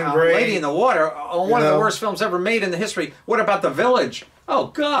Water wasn't great. Lady in the Water, one of the worst films ever made in the history. What about The Village? Oh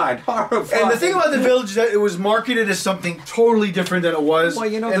God, horrifying. And the thing about The Village is that it was marketed as something totally different than it was,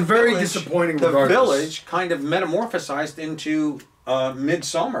 well, you know, and very disappointing. The regardless. Village kind of metamorphosized into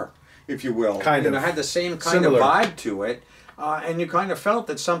Midsummer, if you will. Kind of. It had the same kind of vibe to it. And you kind of felt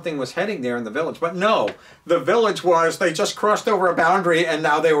that something was heading there in The Village. But no, The Village was, they just crossed over a boundary and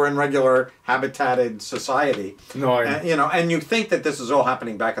now they were in regular habitated society. No, and you think that this is all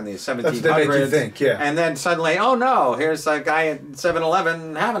happening back in the 1700s. That's what they make you think, yeah. And then suddenly, oh no, here's a guy at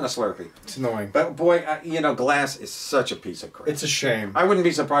 7-Eleven having a Slurpee. It's annoying. But boy, Glass is such a piece of crap. It's a shame. I wouldn't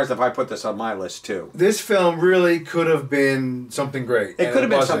be surprised if I put this on my list too. This film really could have been something great. It could have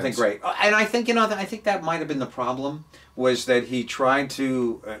been something great. And I think, I think that might have been the problem, was that he tried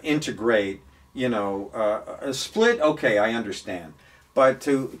to integrate, a split. Okay, I understand, but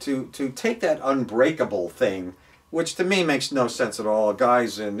to take that Unbreakable thing, which to me makes no sense at all.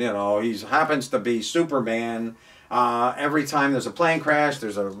 Guys, and he happens to be Superman. Every time there's a plane crash,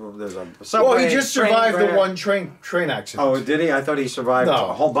 there's a subway. Well, he just survived the one train accident. Oh, did he? I thought he survived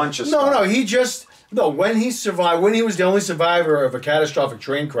a whole bunch of stuff. No. When he survived, when he was the only survivor of a catastrophic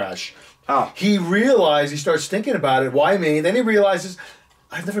train crash. He realized, he starts thinking about it, why me? Then he realizes,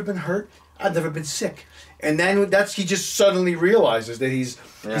 I've never been hurt, I've never been sick. And then he just suddenly realizes that he's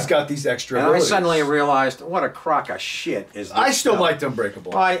got these extra abilities. I suddenly realized, what a crock of shit is this. I still liked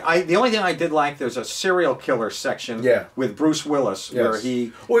Unbreakable. The only thing I did like, there's a serial killer section with Bruce Willis where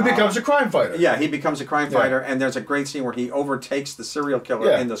he... Well, he becomes a crime fighter. Yeah, he becomes a crime fighter, and there's a great scene where he overtakes the serial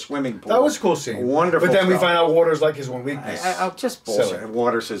killer in the swimming pool. That was a cool scene. Wonderful But then we find out water's like his one weakness. Just bullshit.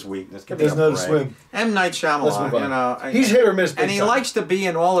 Water's his weakness. There's no swim. M. Night Shyamalan, he's hit or miss. And he likes to be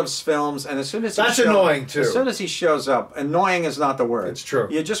in all of his films, and as soon as That's annoying, too. As soon as he shows up, annoying is not the word. It's true.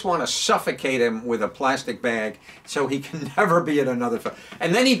 You just want to suffocate him with a plastic bag so he can never be in another film.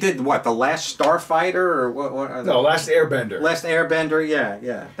 And then he did what? The Last Starfighter or what? No, Last Airbender. Last Airbender,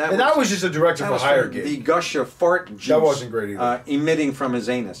 yeah. That was just a director for hire gig. The gush of fart juice. That wasn't great either. Emitting from his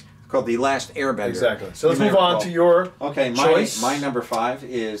anus. Called The Last Airbender. Exactly. So let's move on to your choice. My number 5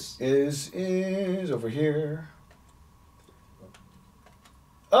 is over here.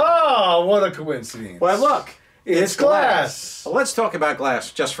 Oh, what a coincidence! Well, look. It's Glass. Well, let's talk about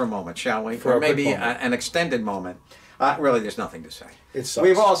Glass just for a moment, shall we? For maybe an extended moment. Really, there's nothing to say. It sucks.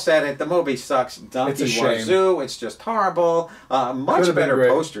 We've all said it. The movie sucks. Donkey Wazoo. It's just horrible. Much better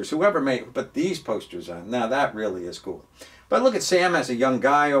posters. Whoever made, but these posters are now that really is cool. But look at Sam as a young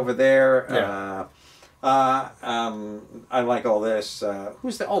guy over there. Yeah. I like all this.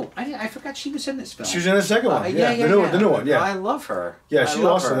 Who's the? Oh, I forgot she was in this film. She was in the second one. The new one. Yeah, I love her. Yeah, she's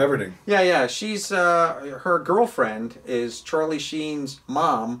awesome and everything. Yeah. She's her girlfriend is Charlie Sheen's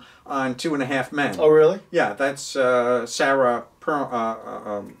mom on 2.5 Men. Oh, really? Yeah, that's Sarah.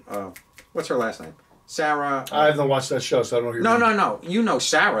 What's her last name? Sarah. I haven't watched that show, so I don't know. No. You know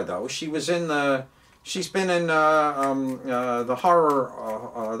Sarah though. She was in the. She's been in the horror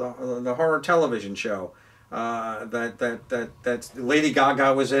television show. That's Lady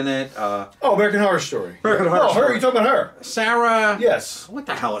Gaga was in it. American Horror Story. American Horror Story. You talking about her? Sarah. Yes. What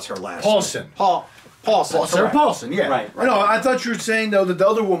the hell is her last Paulson. name? Paulson. Sarah Paulson. Yeah. Right. No, I thought you were saying though that the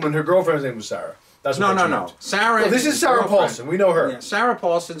other woman, her girlfriend's name was Sarah. That's what no. Sarah. This is Sarah Paulson. We know her. Yeah, Sarah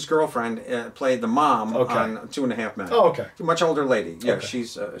Paulson's girlfriend played the mom on 2.5 Men. Oh, okay. Much older lady. Yeah, okay.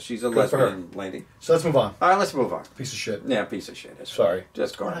 she's a lesbian lady. So let's move on. All right, let's move on. Piece of shit. Yeah, piece of shit. Sorry.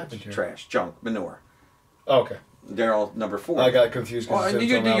 Just garbage, trash, junk, manure. Oh, okay. Daryl, number 4. I got confused.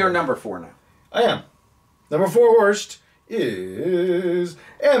 You do your number 4 now. I am. Number 4 worst is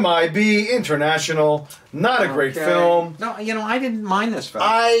MIB International. Not a great film. No, I didn't mind this film.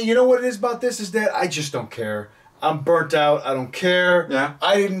 You know what it is about this is that I just don't care. I'm burnt out. I don't care. Yeah.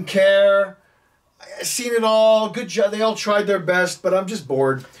 I didn't care. I've seen it all. Good job. They all tried their best, but I'm just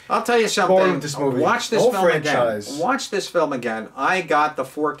bored. I'll tell you something. Bored with this movie. Watch this The whole film franchise. again. Watch this film again. I got the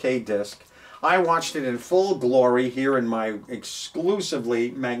 4K disc. I watched it in full glory here in my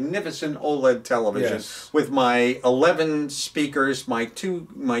exclusively magnificent OLED television Yes. with my 11 speakers, my two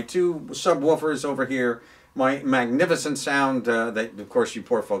subwoofers over here, my magnificent sound that, of course, you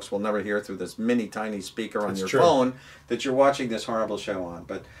poor folks will never hear through this mini tiny speaker on your true. phone that you're watching this horrible show on.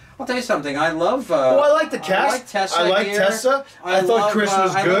 But I'll tell you something. I love. I like the cast. I like Tessa. I like here. Tessa. I thought love, Chris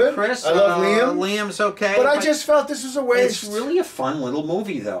was I good. love Chris. I love Liam. Liam's okay. But I just felt this was a waste. It's really a fun little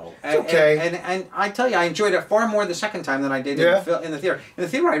movie, though. Okay. And I tell you, I enjoyed it far more the second time than I did Yeah. in the theater. In the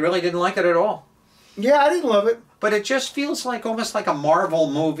theater, I really didn't like it at all. Yeah, I didn't love it. But it just feels like almost like a Marvel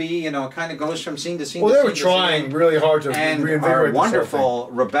movie. You know, it kind of goes from scene to scene. Well, to they scene were to trying scene. really hard to And reinvigorate our this wonderful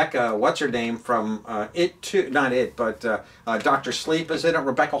Rebecca, what's her name from It Too? Not It, but Doctor Sleep is in it.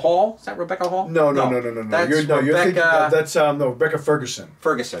 Rebecca Hall. Is that Rebecca Hall? No. That's You're thinking, Rebecca that's Rebecca Ferguson.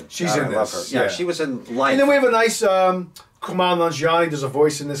 Ferguson. She's I in love this, her. Yeah, yeah. she was in Life. And then we have a nice Kumail Nanjiani does a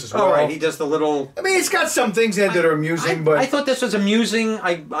voice in this as well. Oh, right. He does the little. I mean, it's got some things in it that are amusing, but I thought this was amusing.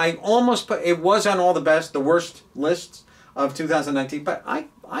 I almost put it was on all the worst lists of 2019, but I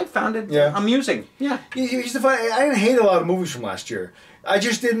found it amusing. Yeah. Here's the fun. I didn't hate a lot of movies from last year. I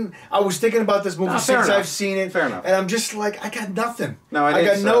just didn't. I was thinking about this movie No, fair since enough. I've seen it, Fair enough. and I'm just like, I got nothing. No, it I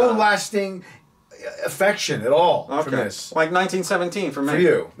got is, no lasting affection at all Okay. from this. Like 1917 for me. For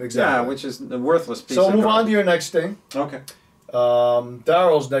you, exactly. Yeah, which is the worthless piece. So of we'll move on garbage. to your next thing. Okay.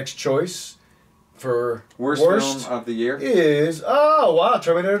 Daryl's next choice for Worst film of the year. is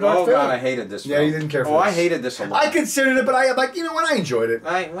Terminator Dark Oh Fate. God, I hated this film. Yeah, you didn't care for Oh, this. I hated this a lot. I considered it, but I'm like, you know what? I enjoyed it.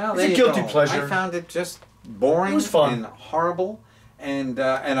 Well, It's there a you guilty go. pleasure. I found it just boring It was fun. and horrible. And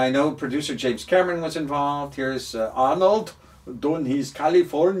I know producer James Cameron was involved. Here's Arnold doing his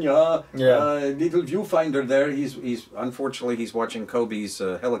California little viewfinder there. He's unfortunately he's watching Kobe's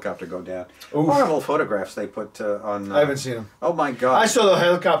helicopter go down. Oof. Horrible photographs they put on. I haven't seen them. Oh my God! I saw the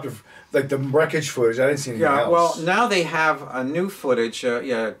helicopter, like the wreckage footage. I didn't see anything Yeah, else. well, now they have a new footage.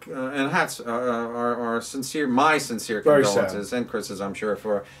 And hats are sincere, my sincere Very condolences and Chris's, I'm sure,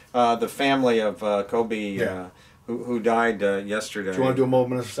 for the family of Kobe, who died yesterday. Do you want to do a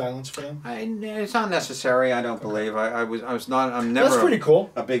moment of silence for them? It's not necessary. I don't believe. I was not. I'm never. That's pretty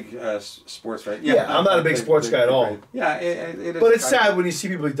cool. A big sports fan. Yeah, I'm not a big sports guy at all. Yeah, it is. But it's sad when you see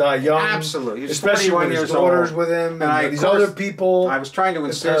people die young. Absolutely. He's Especially 41 when his years daughter's old. with him And and these other people. I was trying to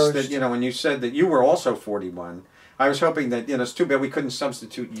insist that, when you said that you were also 41, I was hoping that, it's too bad we couldn't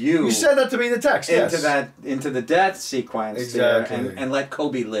substitute you. You said that to me in the text, into the death sequence Exactly. there and let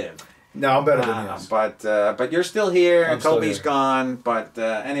Kobe live. No, I'm better than he is. But you're still here. I'm still Kobe's here. gone. But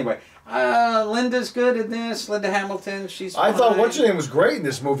anyway, Linda's good in this. Linda Hamilton, she's I thought fine. what's her name was great in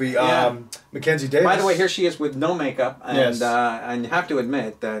this movie. Yeah. Mackenzie Davis. By the way, here she is with no makeup, and Yes. and you have to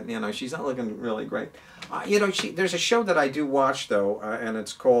admit that she's not looking really great. There's a show that I do watch though, and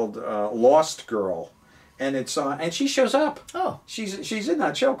it's called Lost Girl, and it's and she shows up. Oh. She's in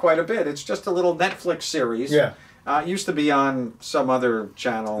that show quite a bit. It's just a little Netflix series. Yeah. It used to be on some other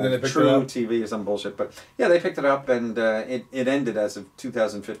channel, And then they picked it True up? TV or some bullshit. But yeah, they picked it up, and it ended as of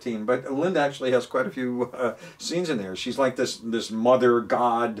 2015. But Linda actually has quite a few scenes in there. She's like this mother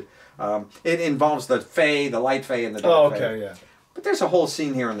god. It involves the Fae, the light Fae, and the dark Fae. Yeah. But there's a whole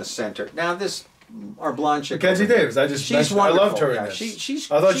scene here in the center. Now our blonde chick. Mackenzie over here, Davis. She's I wonderful. loved her in Yeah, this. She's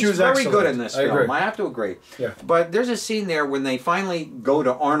I thought she was very excellent. good in this I film. agree. I have to agree. Yeah. But there's a scene there when they finally go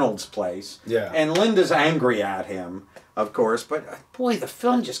to Arnold's place. Yeah. And Linda's angry at him, of course. But boy, the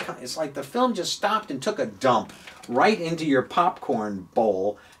film it's like the film just stopped and took a dump right into your popcorn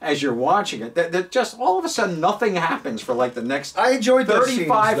bowl as you're watching it. That just all of a sudden nothing happens for like the next I enjoyed those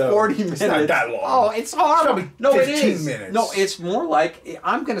 35, scenes, though. 40 minutes. It's not that long. Oh, it's horrible. It's No, probably it 15 is. minutes. No, it's more like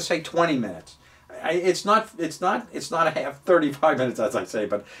I'm going to say 20 minutes. It's not a half 35 minutes as I say,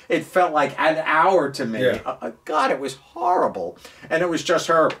 but it felt like an hour to me. Yeah. God, it was horrible, and it was just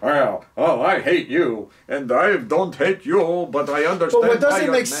her. Well, I hate you, and I don't hate you, but I understand. But what why doesn't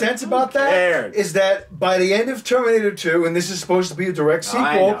you're make mad." sense Who about that cared? is that by the end of Terminator 2, and this is supposed to be a direct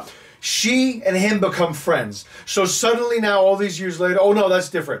I sequel, know. she and him become friends. So suddenly now, all these years later, oh no, that's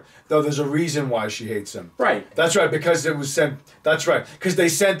different. No, there's a reason why she hates him. Right. That's right, because it was sent. That's right, because they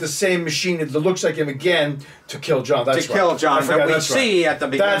sent the same machine that looks like him again to kill John. That's To right. kill John, I forgot, that we that's right. see at the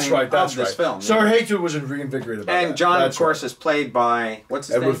That's beginning right. That's of this right. film. So her hatred was reinvigorated by And that. John, That's of course, right. is played by what's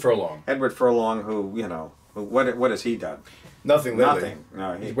his name? Edward Furlong. Edward Furlong, who what has he done? Nothing lately. Nothing.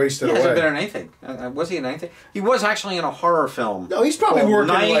 No, He's wasted he hasn't away. been in anything. Was he in anything? He was actually in a horror film. No, he's probably called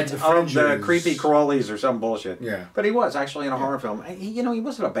working Night like the of fringes. the Creepy Crawlies or some bullshit. Yeah. But he was actually in a horror film. He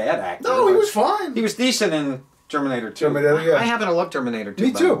wasn't a bad actor. No, he was fine. He was decent in Terminator 2. Terminator, yeah. I happen to love Terminator 2.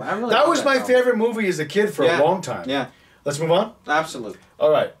 Me by the too. way. I really That love was my film. favorite movie as a kid for a long time. Yeah. Let's move on. Absolutely.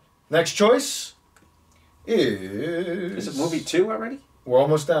 All right. Next choice is... Is it movie 2 already? We're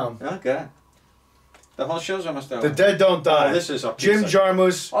almost down. Oh, God. The whole show's almost over. The Dead Don't Die. Oh, this is a Jim piece of-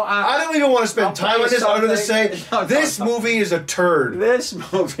 Jarmusch. Oh, I don't even want to spend I'll time tell on you this other than to say something. No, this no. movie is a turd. This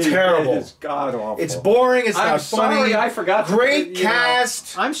movie Terrible. is god-awful. It's boring. It's I'm not funny. sorry I forgot to- Great you know,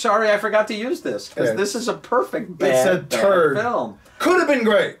 cast. I'm sorry I forgot to use this, because Yeah. this is a perfect It's bad, a turd. bad film. Could have been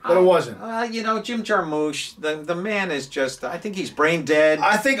great, but it wasn't. Jim Jarmusch, the man is just, I think he's brain dead.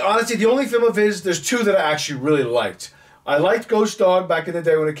 I think, honestly, the only film of his, there's two that I actually really liked. I liked Ghost Dog back in the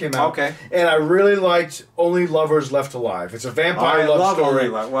day when it came out. Okay. And I really liked Only Lovers Left Alive. It's a vampire I love love story. Only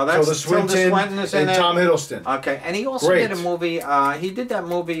Love- well, that's Tilda Tilda Swinton is in and it. Tom Hiddleston. Okay, and he also Great. did a movie, he did that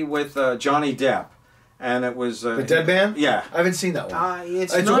movie with Johnny Depp, and it was... The Dead Man? Yeah. I haven't seen that one.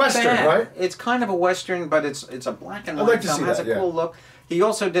 It's It's a not Western, bad. right? It's kind of a Western, but it's a black and I'd white like to film. see It has that, a yeah. cool look. He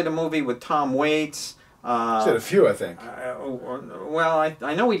also did a movie with Tom Waits. He's did a few, I think. Well,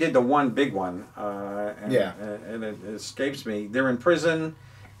 I know he did the one big one. And, Yeah. And it escapes me. They're in prison,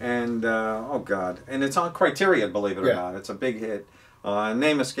 and oh God, and it's on Criterion, believe it or Yeah. not. It's a big hit.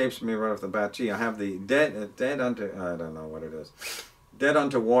 Name escapes me right off the bat. Gee, I have the Dead Unto. I don't know what it is. Dead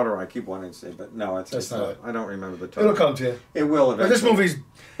Unto Water. I keep wanting to say, but no, it's not it. I don't remember the title. It'll come to you. It will But eventually.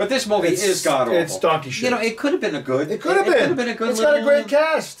 this movie it's- is god awful. it's donkey shit. You know, it could have been a good. It could have been. It could have been a good. It's got a little- great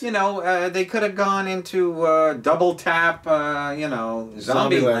cast. You know, they could have gone into Double Tap. You know,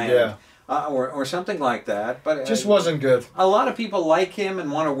 Zombie Zombieland, Land, yeah. or something like that. But Just wasn't good. a lot of people like him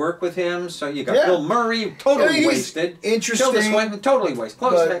and want to work with him. So you got Yeah. Bill Murray, totally He's wasted. interesting, Tilda Swinton, totally wasted.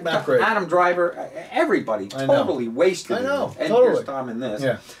 but not great. Adam Driver, everybody, I know. totally wasted. I know, And totally. here's Tom in this.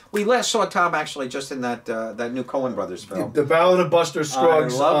 Yeah. We last saw Tom actually just in that new Coen Brothers film. The Ballad of Buster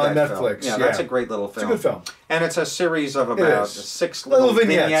Scruggs I love on that Netflix. film. Yeah, that's a great little film. It's a good film. And it's a series of about is. 6 Little little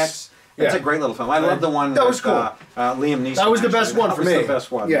vignettes. vignettes. It's Yeah. a great little film. I love the one That was with, cool. Liam Neeson. That was the actually. best one That for was me. the best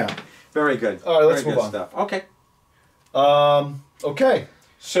one. Yeah. Very good. All right, let's Very move good on. Stuff. Okay. Okay.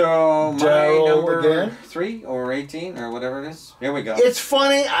 So my Daryl number again? 3 or 18 or whatever it is. Here we go. It's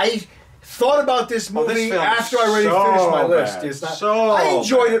funny. I thought about this Oh, this movie film is after I already so finished my list. bad. It's not. So I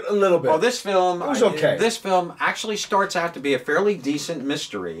enjoyed bad. it a little bit. Oh, this film. It was okay. This film actually starts out to be a fairly decent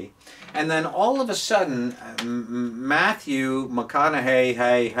mystery, and then all of a sudden, Matthew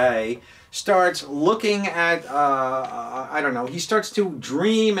McConaughey, starts looking at, I don't know, he starts to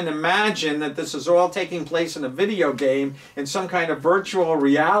dream and imagine that this is all taking place in a video game, in some kind of virtual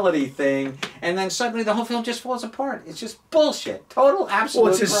reality thing, and then suddenly the whole film just falls apart. It's just bullshit. Total, absolute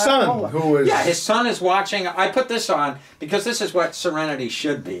Well, it's his son crapola. who is- Yeah, his son is watching. I put this on because this is what Serenity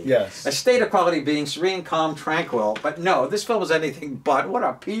should be. Yes. A state of quality being serene, calm, tranquil. But no, this film is anything but. What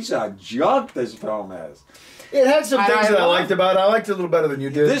a piece of junk this film is. It had some things that I love- liked about it. I liked it a little better than you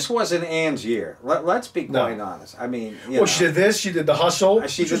did. This wasn't Anne's year. Let's be No. quite honest. I mean, you well, know, she did this. She did The Hustle.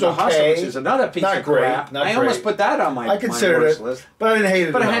 she which did was The Hustle, okay. which is another piece Not of great, crap. not I almost great. put that on my I considered my worst it, list. but I didn't hate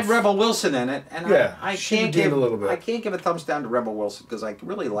it But I enough. had Rebel Wilson in it, and Yeah, I she can't redeemed give a little bit. I can't give a thumbs down to Rebel Wilson because I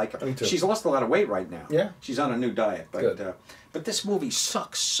really like her. Me too. She's lost a lot of weight right now. Yeah. she's on a new diet, Good. but this movie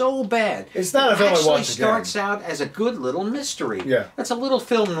sucks so bad. It's not a film I It watch actually starts again. out as a good little mystery. Yeah. It's a little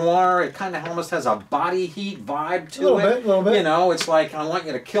film noir. It kind of almost has a body heat vibe to Little it. bit, little bit. You know, it's like I want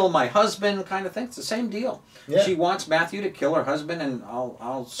you to kill my husband kind of thing. It's the same deal. Yeah. She wants Matthew to kill her husband, and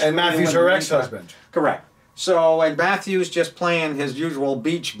I'll. screw And Matthew's you in her the ex-husband. meantime. Correct. So, and Matthew's just playing his usual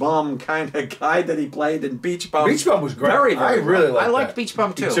beach bum kind of guy that he played in Beach Bum. Beach Bum was great. Very, very I really well. liked I liked that. Beach Bum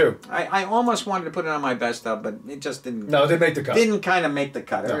Me too. too. I almost wanted to put it on my best of, but it just didn't. No, they make the cut. Didn't kind of make the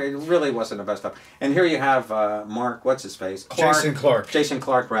cut. No. It really wasn't the best of. And here you have Mark. What's his face? Jason Clarke. Jason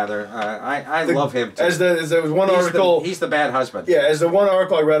Clarke, rather. I love him too. As there was one He's article. he's the bad husband. Yeah, as the one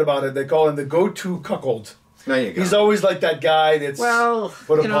article I read about it, they call him the go-to cuckold. There you go. He's always like that guy that's well,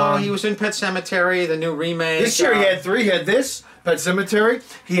 put you know, upon. he was in Pet Cemetery, the new remake. This year he had 3. He had this, Pet Cemetery.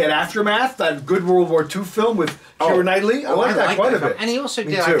 He had Aftermath, that good World War II film with Keira Knightley. I like that quite a film. bit. And he also Me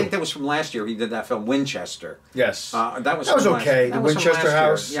did, too. I think that was from last year, he did that film Winchester. Yes. That was That was from last- okay. that The was from Winchester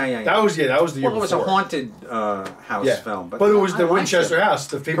last year. House. Yeah. That was the year Well, it was before. a haunted house Yeah. film. But it was I the liked Winchester it. House,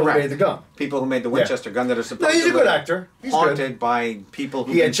 the people Correct. who made the gun. People who made the Winchester gun that are supposed No, he's to a good live actor. He's haunted by people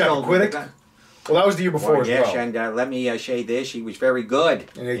who He had killed with the Chappaquiddick. gun. Well, that was the year before Well, as yes, well. and let me say this, he was very good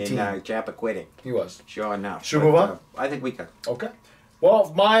In 18. Chappaquiddick. He was. Sure enough. Should we move on? I think we can. Okay.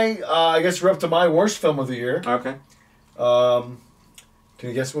 Well, I guess we're up to my worst film of the year. Okay. Can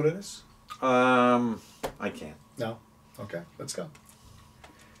you guess what it is? I can't. No. Okay, let's go.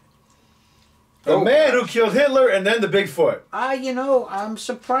 The man who killed Hitler and then the Bigfoot. You know, I'm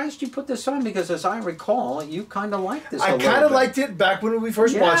surprised you put this on because, as I recall, you kind of liked this. I kind of liked it back when we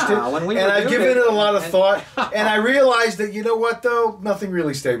first watched it, when we and I've given it a lot of thought. and And I realized that, you know what, though, nothing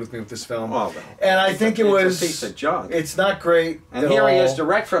really stayed with me with this film. Well, and I think it was a piece of junk. It's not great. And at here he all. is,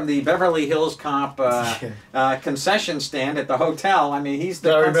 direct from the Beverly Hills Cop concession stand at the hotel. I mean, he's the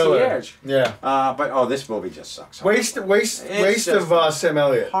Larry Miller. concierge. Yeah. But this movie just sucks. Waste of Sam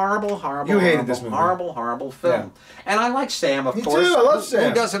Elliott. Horrible. You hated this movie. Horrible film. Yeah. And I like Sam, of Me course. too, I love Sam.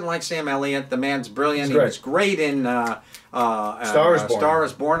 Who doesn't like Sam Elliott? The man's brilliant. He's He great. was great in Star is Born. Star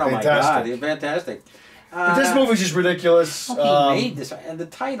is Born. Oh my God, Fantastic. he's fantastic. But this movie's just ridiculous. He made this, and the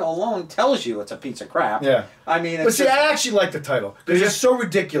title alone tells you it's a piece of crap. Yeah. I mean, it's But see, just, I actually like the title because it's so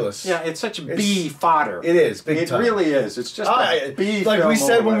ridiculous. yeah, it's such B fodder. It is big It time. really is. It's just a B. like film we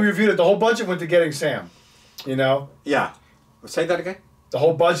said when over. we reviewed it, the whole budget went to getting Sam. You know, Yeah. Say that again. the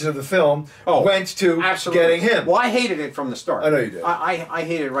whole budget of the film went to Absolutely. getting him. Well, I hated it from the start. I know you did. I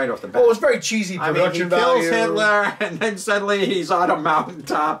hated it right off the bat. Well, it was very cheesy I mean, production he kills value. Hitler, and then suddenly he's on a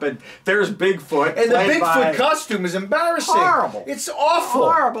mountaintop, and there's Bigfoot. And the played by- Bigfoot costume is embarrassing. Horrible. It's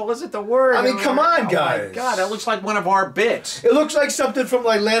awful. Horrible, is it the word? I mean, come on, Oh guys. my God, it looks like one of our bits. It looks like something from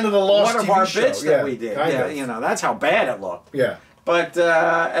like Land of the Lost One of TV our show. bits Yeah, that we did. kind Yeah, of. you know, that's how bad it looked. Yeah. But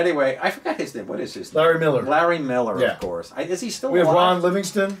anyway, I forgot his name. What is his name? Larry Miller. Larry Miller, Yeah. of course. Is he still We have alive? Ron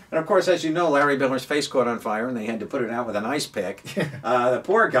Livingston. And of course, as you know, Larry Miller's face caught on fire, and they had to put it out with an ice pick. The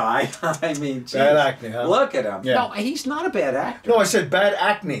poor guy. I mean, geez, Bad acne, huh? Look at him. Yeah. No, he's not a bad actor. No, I said bad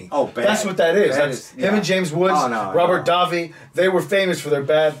acne. Oh, bad. That's what that is. That That's is- him yeah. and James Woods, Oh, no, Robert no. Davi. They were famous for their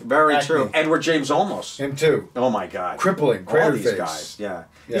bad Very acne. true. Edward James Olmos. Him too. Oh my God. Crippling, All crater these face. guys. Yeah.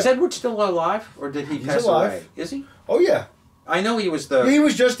 Yeah. Is Edward still alive, or did he He's pass alive. away? Is he? Oh yeah. I know he was the. He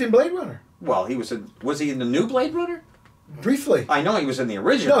was just in Blade Runner. Well, he was. Was he in the new Blade Runner? Briefly. I know he was in the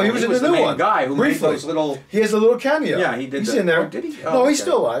original. No, he was in the new main one. guy who Briefly. made those little. He has a little cameo. Yeah, he did. He's in there. Oh, did he? Oh, No, he's okay.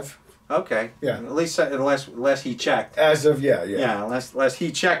 still alive. Okay. Yeah. At least unless he checked. As of yeah. Yeah, unless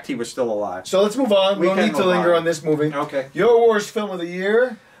he checked, he was still alive. So let's move on. We don't can need to move linger on. on this movie. Okay. Your worst film of the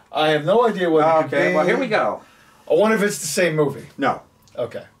year. I have no idea what it could Okay. be. Well, here we go. I wonder if it's the same movie. No.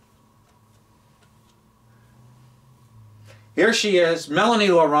 Okay. Here she is, Melanie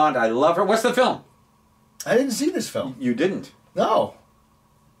Laurent. I love her. What's the film? I didn't see this film. You didn't. No.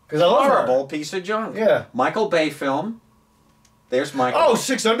 Because I love Horrible her. piece of junk. Yeah. Michael Bay film. There's Michael. Oh,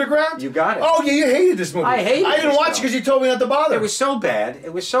 Six Underground? You got it. Oh, yeah, you hated this movie. I hated I didn't this watch it film. because you told me not to bother. It was so bad.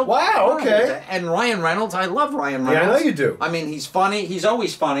 It was so Wow, okay. And Ryan Reynolds. I love Ryan Yeah, I Reynolds. know you do. I mean, he's funny. He's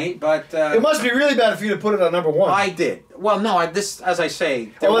always funny, but It must be really bad for you to put it on number one. I did. Well, no, this, as I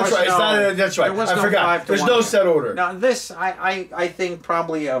say, there Oh, that's was right. It's no- not, that's right. there was I no forgot. 5 to There's 1 no here. set order. Now, this, I think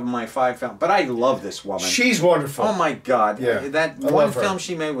probably of my 5 films, but I love this woman. She's wonderful. Oh my God! Yeah, that I one love her. film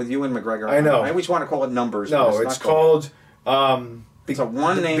she made with Ewan McGregor. I know. I always want to call it Numbers. No, but it's not called. called It's a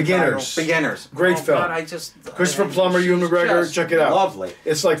one-name Beginners. title. Beginners. Great Oh, film. God, I just Christopher Plummer, Ewan she's McGregor. just Check it out. Lovely.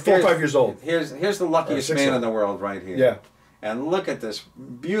 It's like 4 or 5 years old. Here's the luckiest 6 man years in the world right here. Yeah. And look at this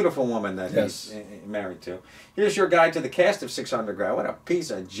beautiful woman that Yes. he's married to. Here's your guide to the cast of Six Underground. What a piece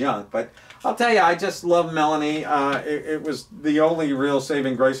of junk. But I'll tell you, I just love Melanie. It was the only real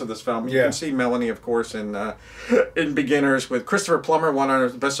saving grace of this film. You Yeah. can see Melanie, of course, in Beginners with Christopher Plummer, won our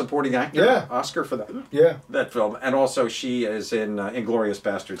Best Supporting Actor Yeah. Oscar for that. Yeah. That film, and also she is in Inglorious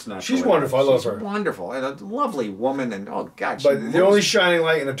Bastards. She's wonderful. I love She's her. wonderful and a lovely woman. And oh God, she But the moves. only shining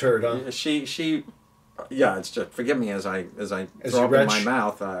light in a turd, huh? She. Yeah, it's just forgive me as I As throw you up in retch. my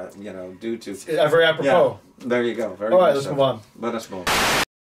mouth. Due to Very apropos. yeah. There you go. Very All right, much let's so. move on. Let us move.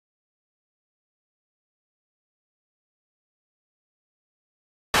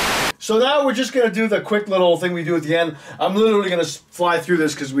 So now we're just going to do the quick little thing we do at the end. I'm literally going to fly through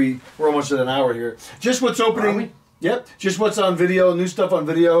this because we're almost at an hour here. Just what's Are we? opening. Yep. Just what's on video, new stuff on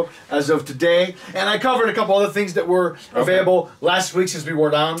video as of today. And I covered a couple other things that were available last week since we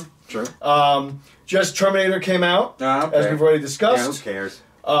weren't on. Sure. Just Terminator came out, Okay. as we've already Yeah, who discussed. cares?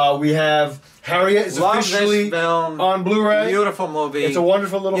 We have Harriet is Love this officially film. on Blu-ray. Beautiful movie. It's a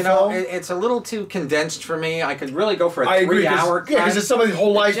wonderful little You know, film. it's a little too condensed for me. I could really go for a I agree. 3-hour Yeah, because it's somebody's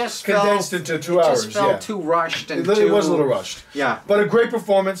whole life just condensed felt- into 2 hours. It just felt yeah. too rushed and It literally too, was a little rushed. Yeah. But a great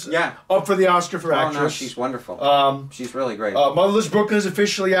performance. Yeah. Up for the Oscar for Oh actress. no, she's wonderful. She's really great. Motherless Brooklyn is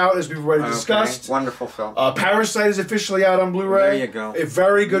officially out, as we've already Okay, discussed. Wonderful film. Parasite is officially out on Blu-ray. There you go. A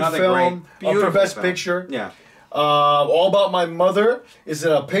very good Another film. great, Up for beautiful Best film. Picture. Yeah. All About My Mother is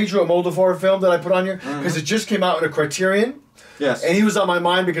a Pedro Almodovar film that I put on here Mm-hmm. because it just came out in a Criterion. Yes. And he was on my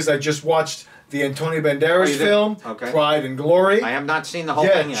mind because I just watched the Antonio Banderas you did? film, Okay. Pride and Glory. I have not seen the whole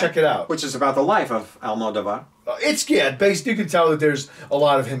Yeah, thing yet. check it out. Which is about the life of Almodovar. It's based. You can tell that there's a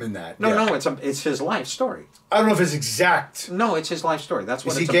lot of him in that. No, yeah. no, it's his life story. I don't know if it's exact. No, it's his life story. That's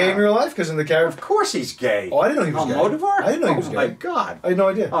what Is he it's gay about. in real life? Because in the character. Of course he's gay. Oh, I didn't know he was gay. Almodovar? I didn't know he was Oh gay. my God. I had no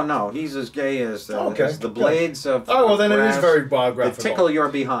idea. Oh no, he's as gay as, Okay, as the good. blades of. Oh well, then it grass is very that biographical. tickle your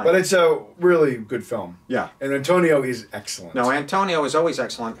behind. But it's a really good film. Yeah. And Antonio is excellent. No, Antonio is always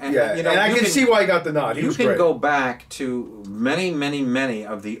excellent. And, Yeah, you know, and I you can see why he got the nod. He You was can great. go back to many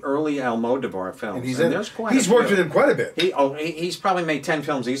of the early Almodovar films. And he's there's quite he's a worked few. with him quite a bit. He's probably made 10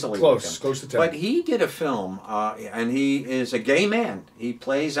 films easily. Close, with him. close to 10. But he did a film, and he is a gay man. He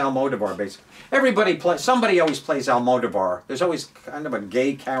plays Almodovar, basically. Somebody always plays Almodovar. There's always kind of a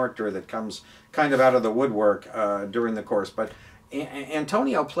gay character that comes kind of out of the woodwork during the course. But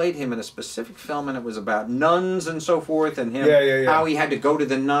Antonio played him in a specific film, and it was about nuns and so forth, and him how he had to go to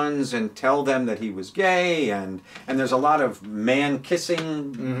the nuns and tell them that he was gay, and there's a lot of man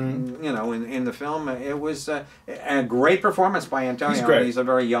kissing, you know, in the film. It was a great performance by Antonio. He's great. He's a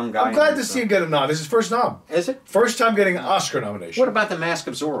very young guy. I'm glad to see him get a nod. This is his first nom. Is it? First time getting an Oscar nomination. What about The Mask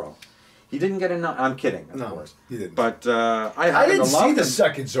of Zorro? He didn't get a nod. I'm kidding, of course. he didn't. But I didn't see the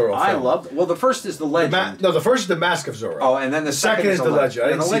second Zorro film. I loved. Well, the first is The Legend. No, the first is The Mask of Zorro. Oh, and then the second is The Legend.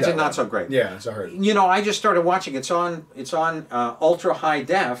 I And didn't The see Legend that not one. so great. Yeah, so I heard. You know, I just started watching. It's on ultra high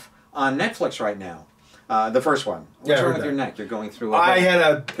def on Netflix right now. The first one. What's Yeah, I wrong heard with that. your neck? You're going through. I had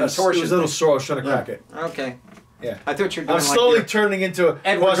a contortion. It was a little sore. I was trying to crack it. Okay. Yeah. I thought you were doing. I'm slowly like turning into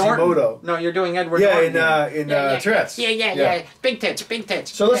Edward Quasimodo. Norton. No, you're doing Edward Yeah, Norton. in Tourette's. Yeah. Big tits.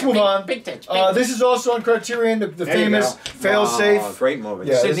 So let's move on. Big tits. This is also on Criterion, the There you famous go. Fail-Safe. Oh, great movie.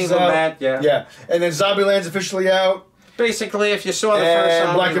 Yeah, Sidney this is out. Lumet. Yeah. Yeah, and then Zombieland's officially out. Basically, if you saw the first And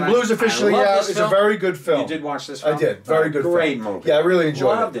Zombieland, Black and Blue's officially I love out. this It's film. a very good film. You did watch this film? I did. Very good Great film. movie. Yeah, I really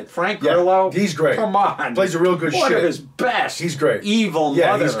enjoyed Loved it. it. Frank Yeah, Grillo. he's great. Come on. Plays a real good One shit. of his best. He's great. Evil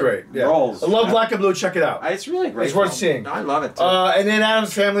Yeah, mother he's great. Yeah. roles. I love Black and Blue. Check it out. It's really a great. It's worth film. seeing. I love it too. And then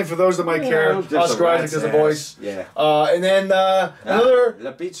Adam's Family, for those that might care. Gives a Oscar Isaac rat's as the ass. voice. Yeah. And then another,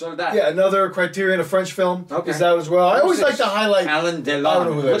 Le Petit Soldat. another Criterion, a French film, Okay. is out as well. I always like to highlight. Alan Delon. I don't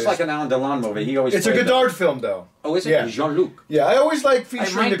know who that Looks is. like an Alan Delon movie. He always. It's a played Godard film, though. Oh, is it? Yeah. Jean-Luc. Yeah, I always like It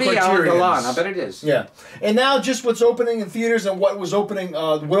featuring might the be Alan Criterions. Delon. I bet it is. Yeah, and now just what's opening in theaters and what was opening,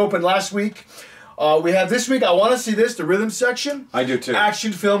 what opened last week. We have this week. I want to see this, the Rhythm Section. I do too.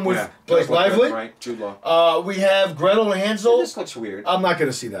 Action film with Yeah. Blake Does look good, Lively. Right. Jude Law. We have Gretel and Hansel. This looks weird. I'm not going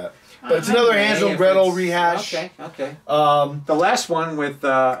to see that, but it's another Hansel and Gretel rehash. Okay. Um, The last one with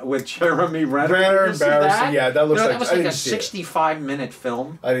Jeremy Renner. Renner, Did you see embarrassing. Yeah, that looks No, like that was I like didn't a see it. 65-minute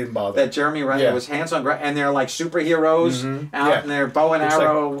film. I didn't bother. That Jeremy Renner Yeah. was hands on and they're like superheroes out Yeah. in their bow and It's like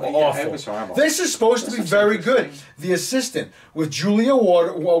arrow. Yeah, awful. it was horrible. This is supposed to be looks very good. interesting. The Assistant with Julia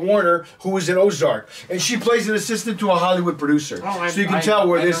Warner, who was in Ozark, and she plays an assistant to a Hollywood producer. Oh, so you can tell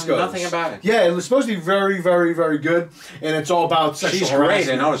where I this know goes. nothing about it. Yeah, it's supposed to be very, very, very good, and it's all about sexual She's harassment.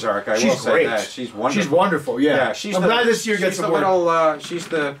 great in Ozark. I will She's say great. that. She's wonderful. She's wonderful. Yeah. Yeah, she's I'm glad this year gets she's some the more. little, she's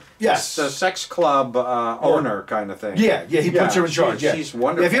the Yes. the sex club owner kind of thing. Yeah, he puts her in charge. Yeah, she's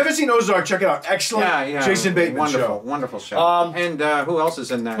wonderful. Yeah, if you haven't seen Ozark, check it out. Excellent. Yeah. Jason Bateman wonderful, show. wonderful show. Um, and who else is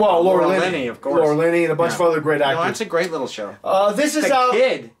in that? Well, Laura Linney, Linney, of course. Laura Linney, and a bunch of other great No, actors. it's a great little show. This is The out.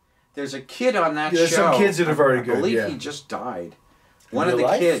 kid. There's a kid on that There's show. some kids that are very I good, believe yeah. he just died. One of real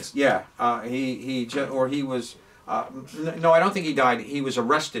the life? kids. Yeah. He was. No, I don't think he died. He was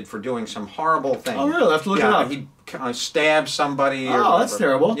arrested for doing some horrible thing. Oh, really? I have to look it up. He stabbed somebody. or Oh, that's whatever.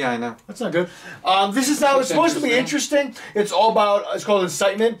 terrible. Yeah, I know. That's not good. This is now. It's supposed to be interesting. It's all about. It's called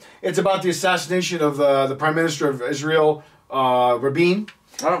Incitement. It's about the assassination of the Prime Minister of Israel, Rabin.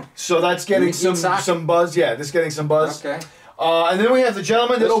 Oh, So that's getting Yitzhak? some buzz. Yeah, that's getting some buzz. okay. And then we have the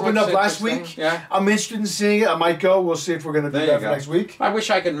gentleman that This opened looks up last interesting, week. yeah. I'm interested in seeing it. I might go. We'll see if we're going to do There that you for go. next week. I wish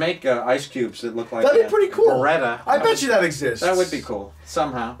I could make ice cubes that look like That'd be pretty cool. Beretta. I bet you that exists. That would be cool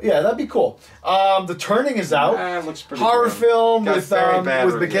somehow. Yeah, that'd be cool. The Turning is out. It looks pretty Horror good. film Got with very bad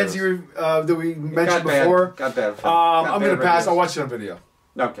Mackenzie reviews. that we mentioned Got bad- before. Got bad. I'm going to pass. I'll watch it on video.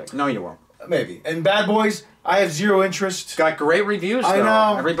 Okay. No, you won't. Maybe. And Bad Boys, I have zero interest. It's got great reviews. I though.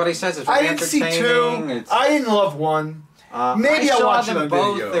 know. Everybody says it's I very didn't see entertaining. two. It's, I didn't love one. Maybe I I'll saw watch them it on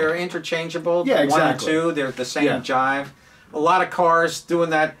both. video. They're interchangeable. Yeah, One exactly. and two, they're the same Yeah. jive. A lot of cars doing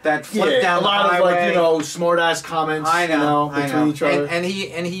that flip down a lot the of highway. smart ass comments. I know, I between know. each other. And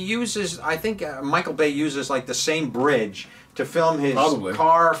he uses. I think Michael Bay uses like the same bridge to film his Probably.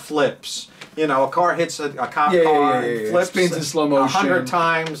 car flips. You know, a car hits a cop Yeah, car yeah, and yeah. flips Spins in slow motion. 100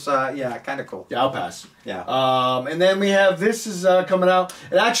 times. Yeah, kind of cool. Yeah, I'll pass. Yeah. And then we have this is coming out.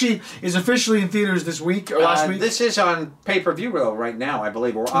 It actually is officially in theaters this week or last week. This is on pay-per-view right now, I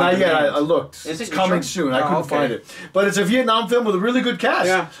believe. Or Not yet. I looked. Is it? It's coming soon. I couldn't find it. But it's a Vietnam film with a really good cast.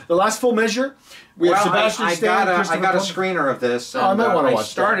 Yeah. The Last Full Measure. We have Sebastian I Stan. got a screener of this. And, I might want to watch. I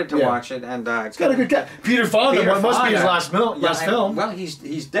started that. to watch it, and it's got a good cast. Peter Fonda. What must be his last film? Well,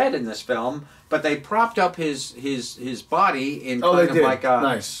 he's dead in this film, but they propped up his body in kind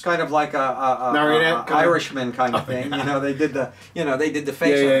of like a marionette Irishman kind of thing. You know, they did the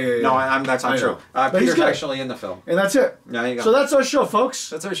face. Yeah. No, that's not true. Peter's actually in the film. And that's it. There you go. So that's our show, folks.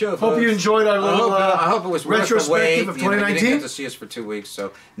 That's our show. Hope you enjoyed our little I hope it was worth the wait. retrospective of 2019. You didn't get to see us for 2 weeks,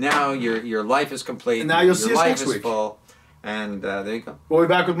 so now your life is complete. And now you'll see us next Your life week. is full. And there you go. We'll be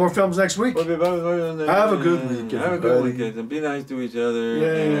back with more films next week. We'll be back. Have a good weekend. Have a good weekend. And be nice to each other.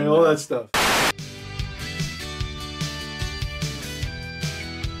 Yeah, all that stuff.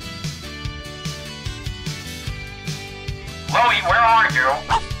 Louie, where are you?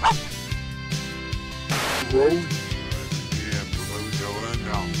 Road. Yeah, going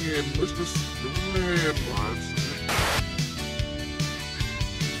down. Yeah, Mr.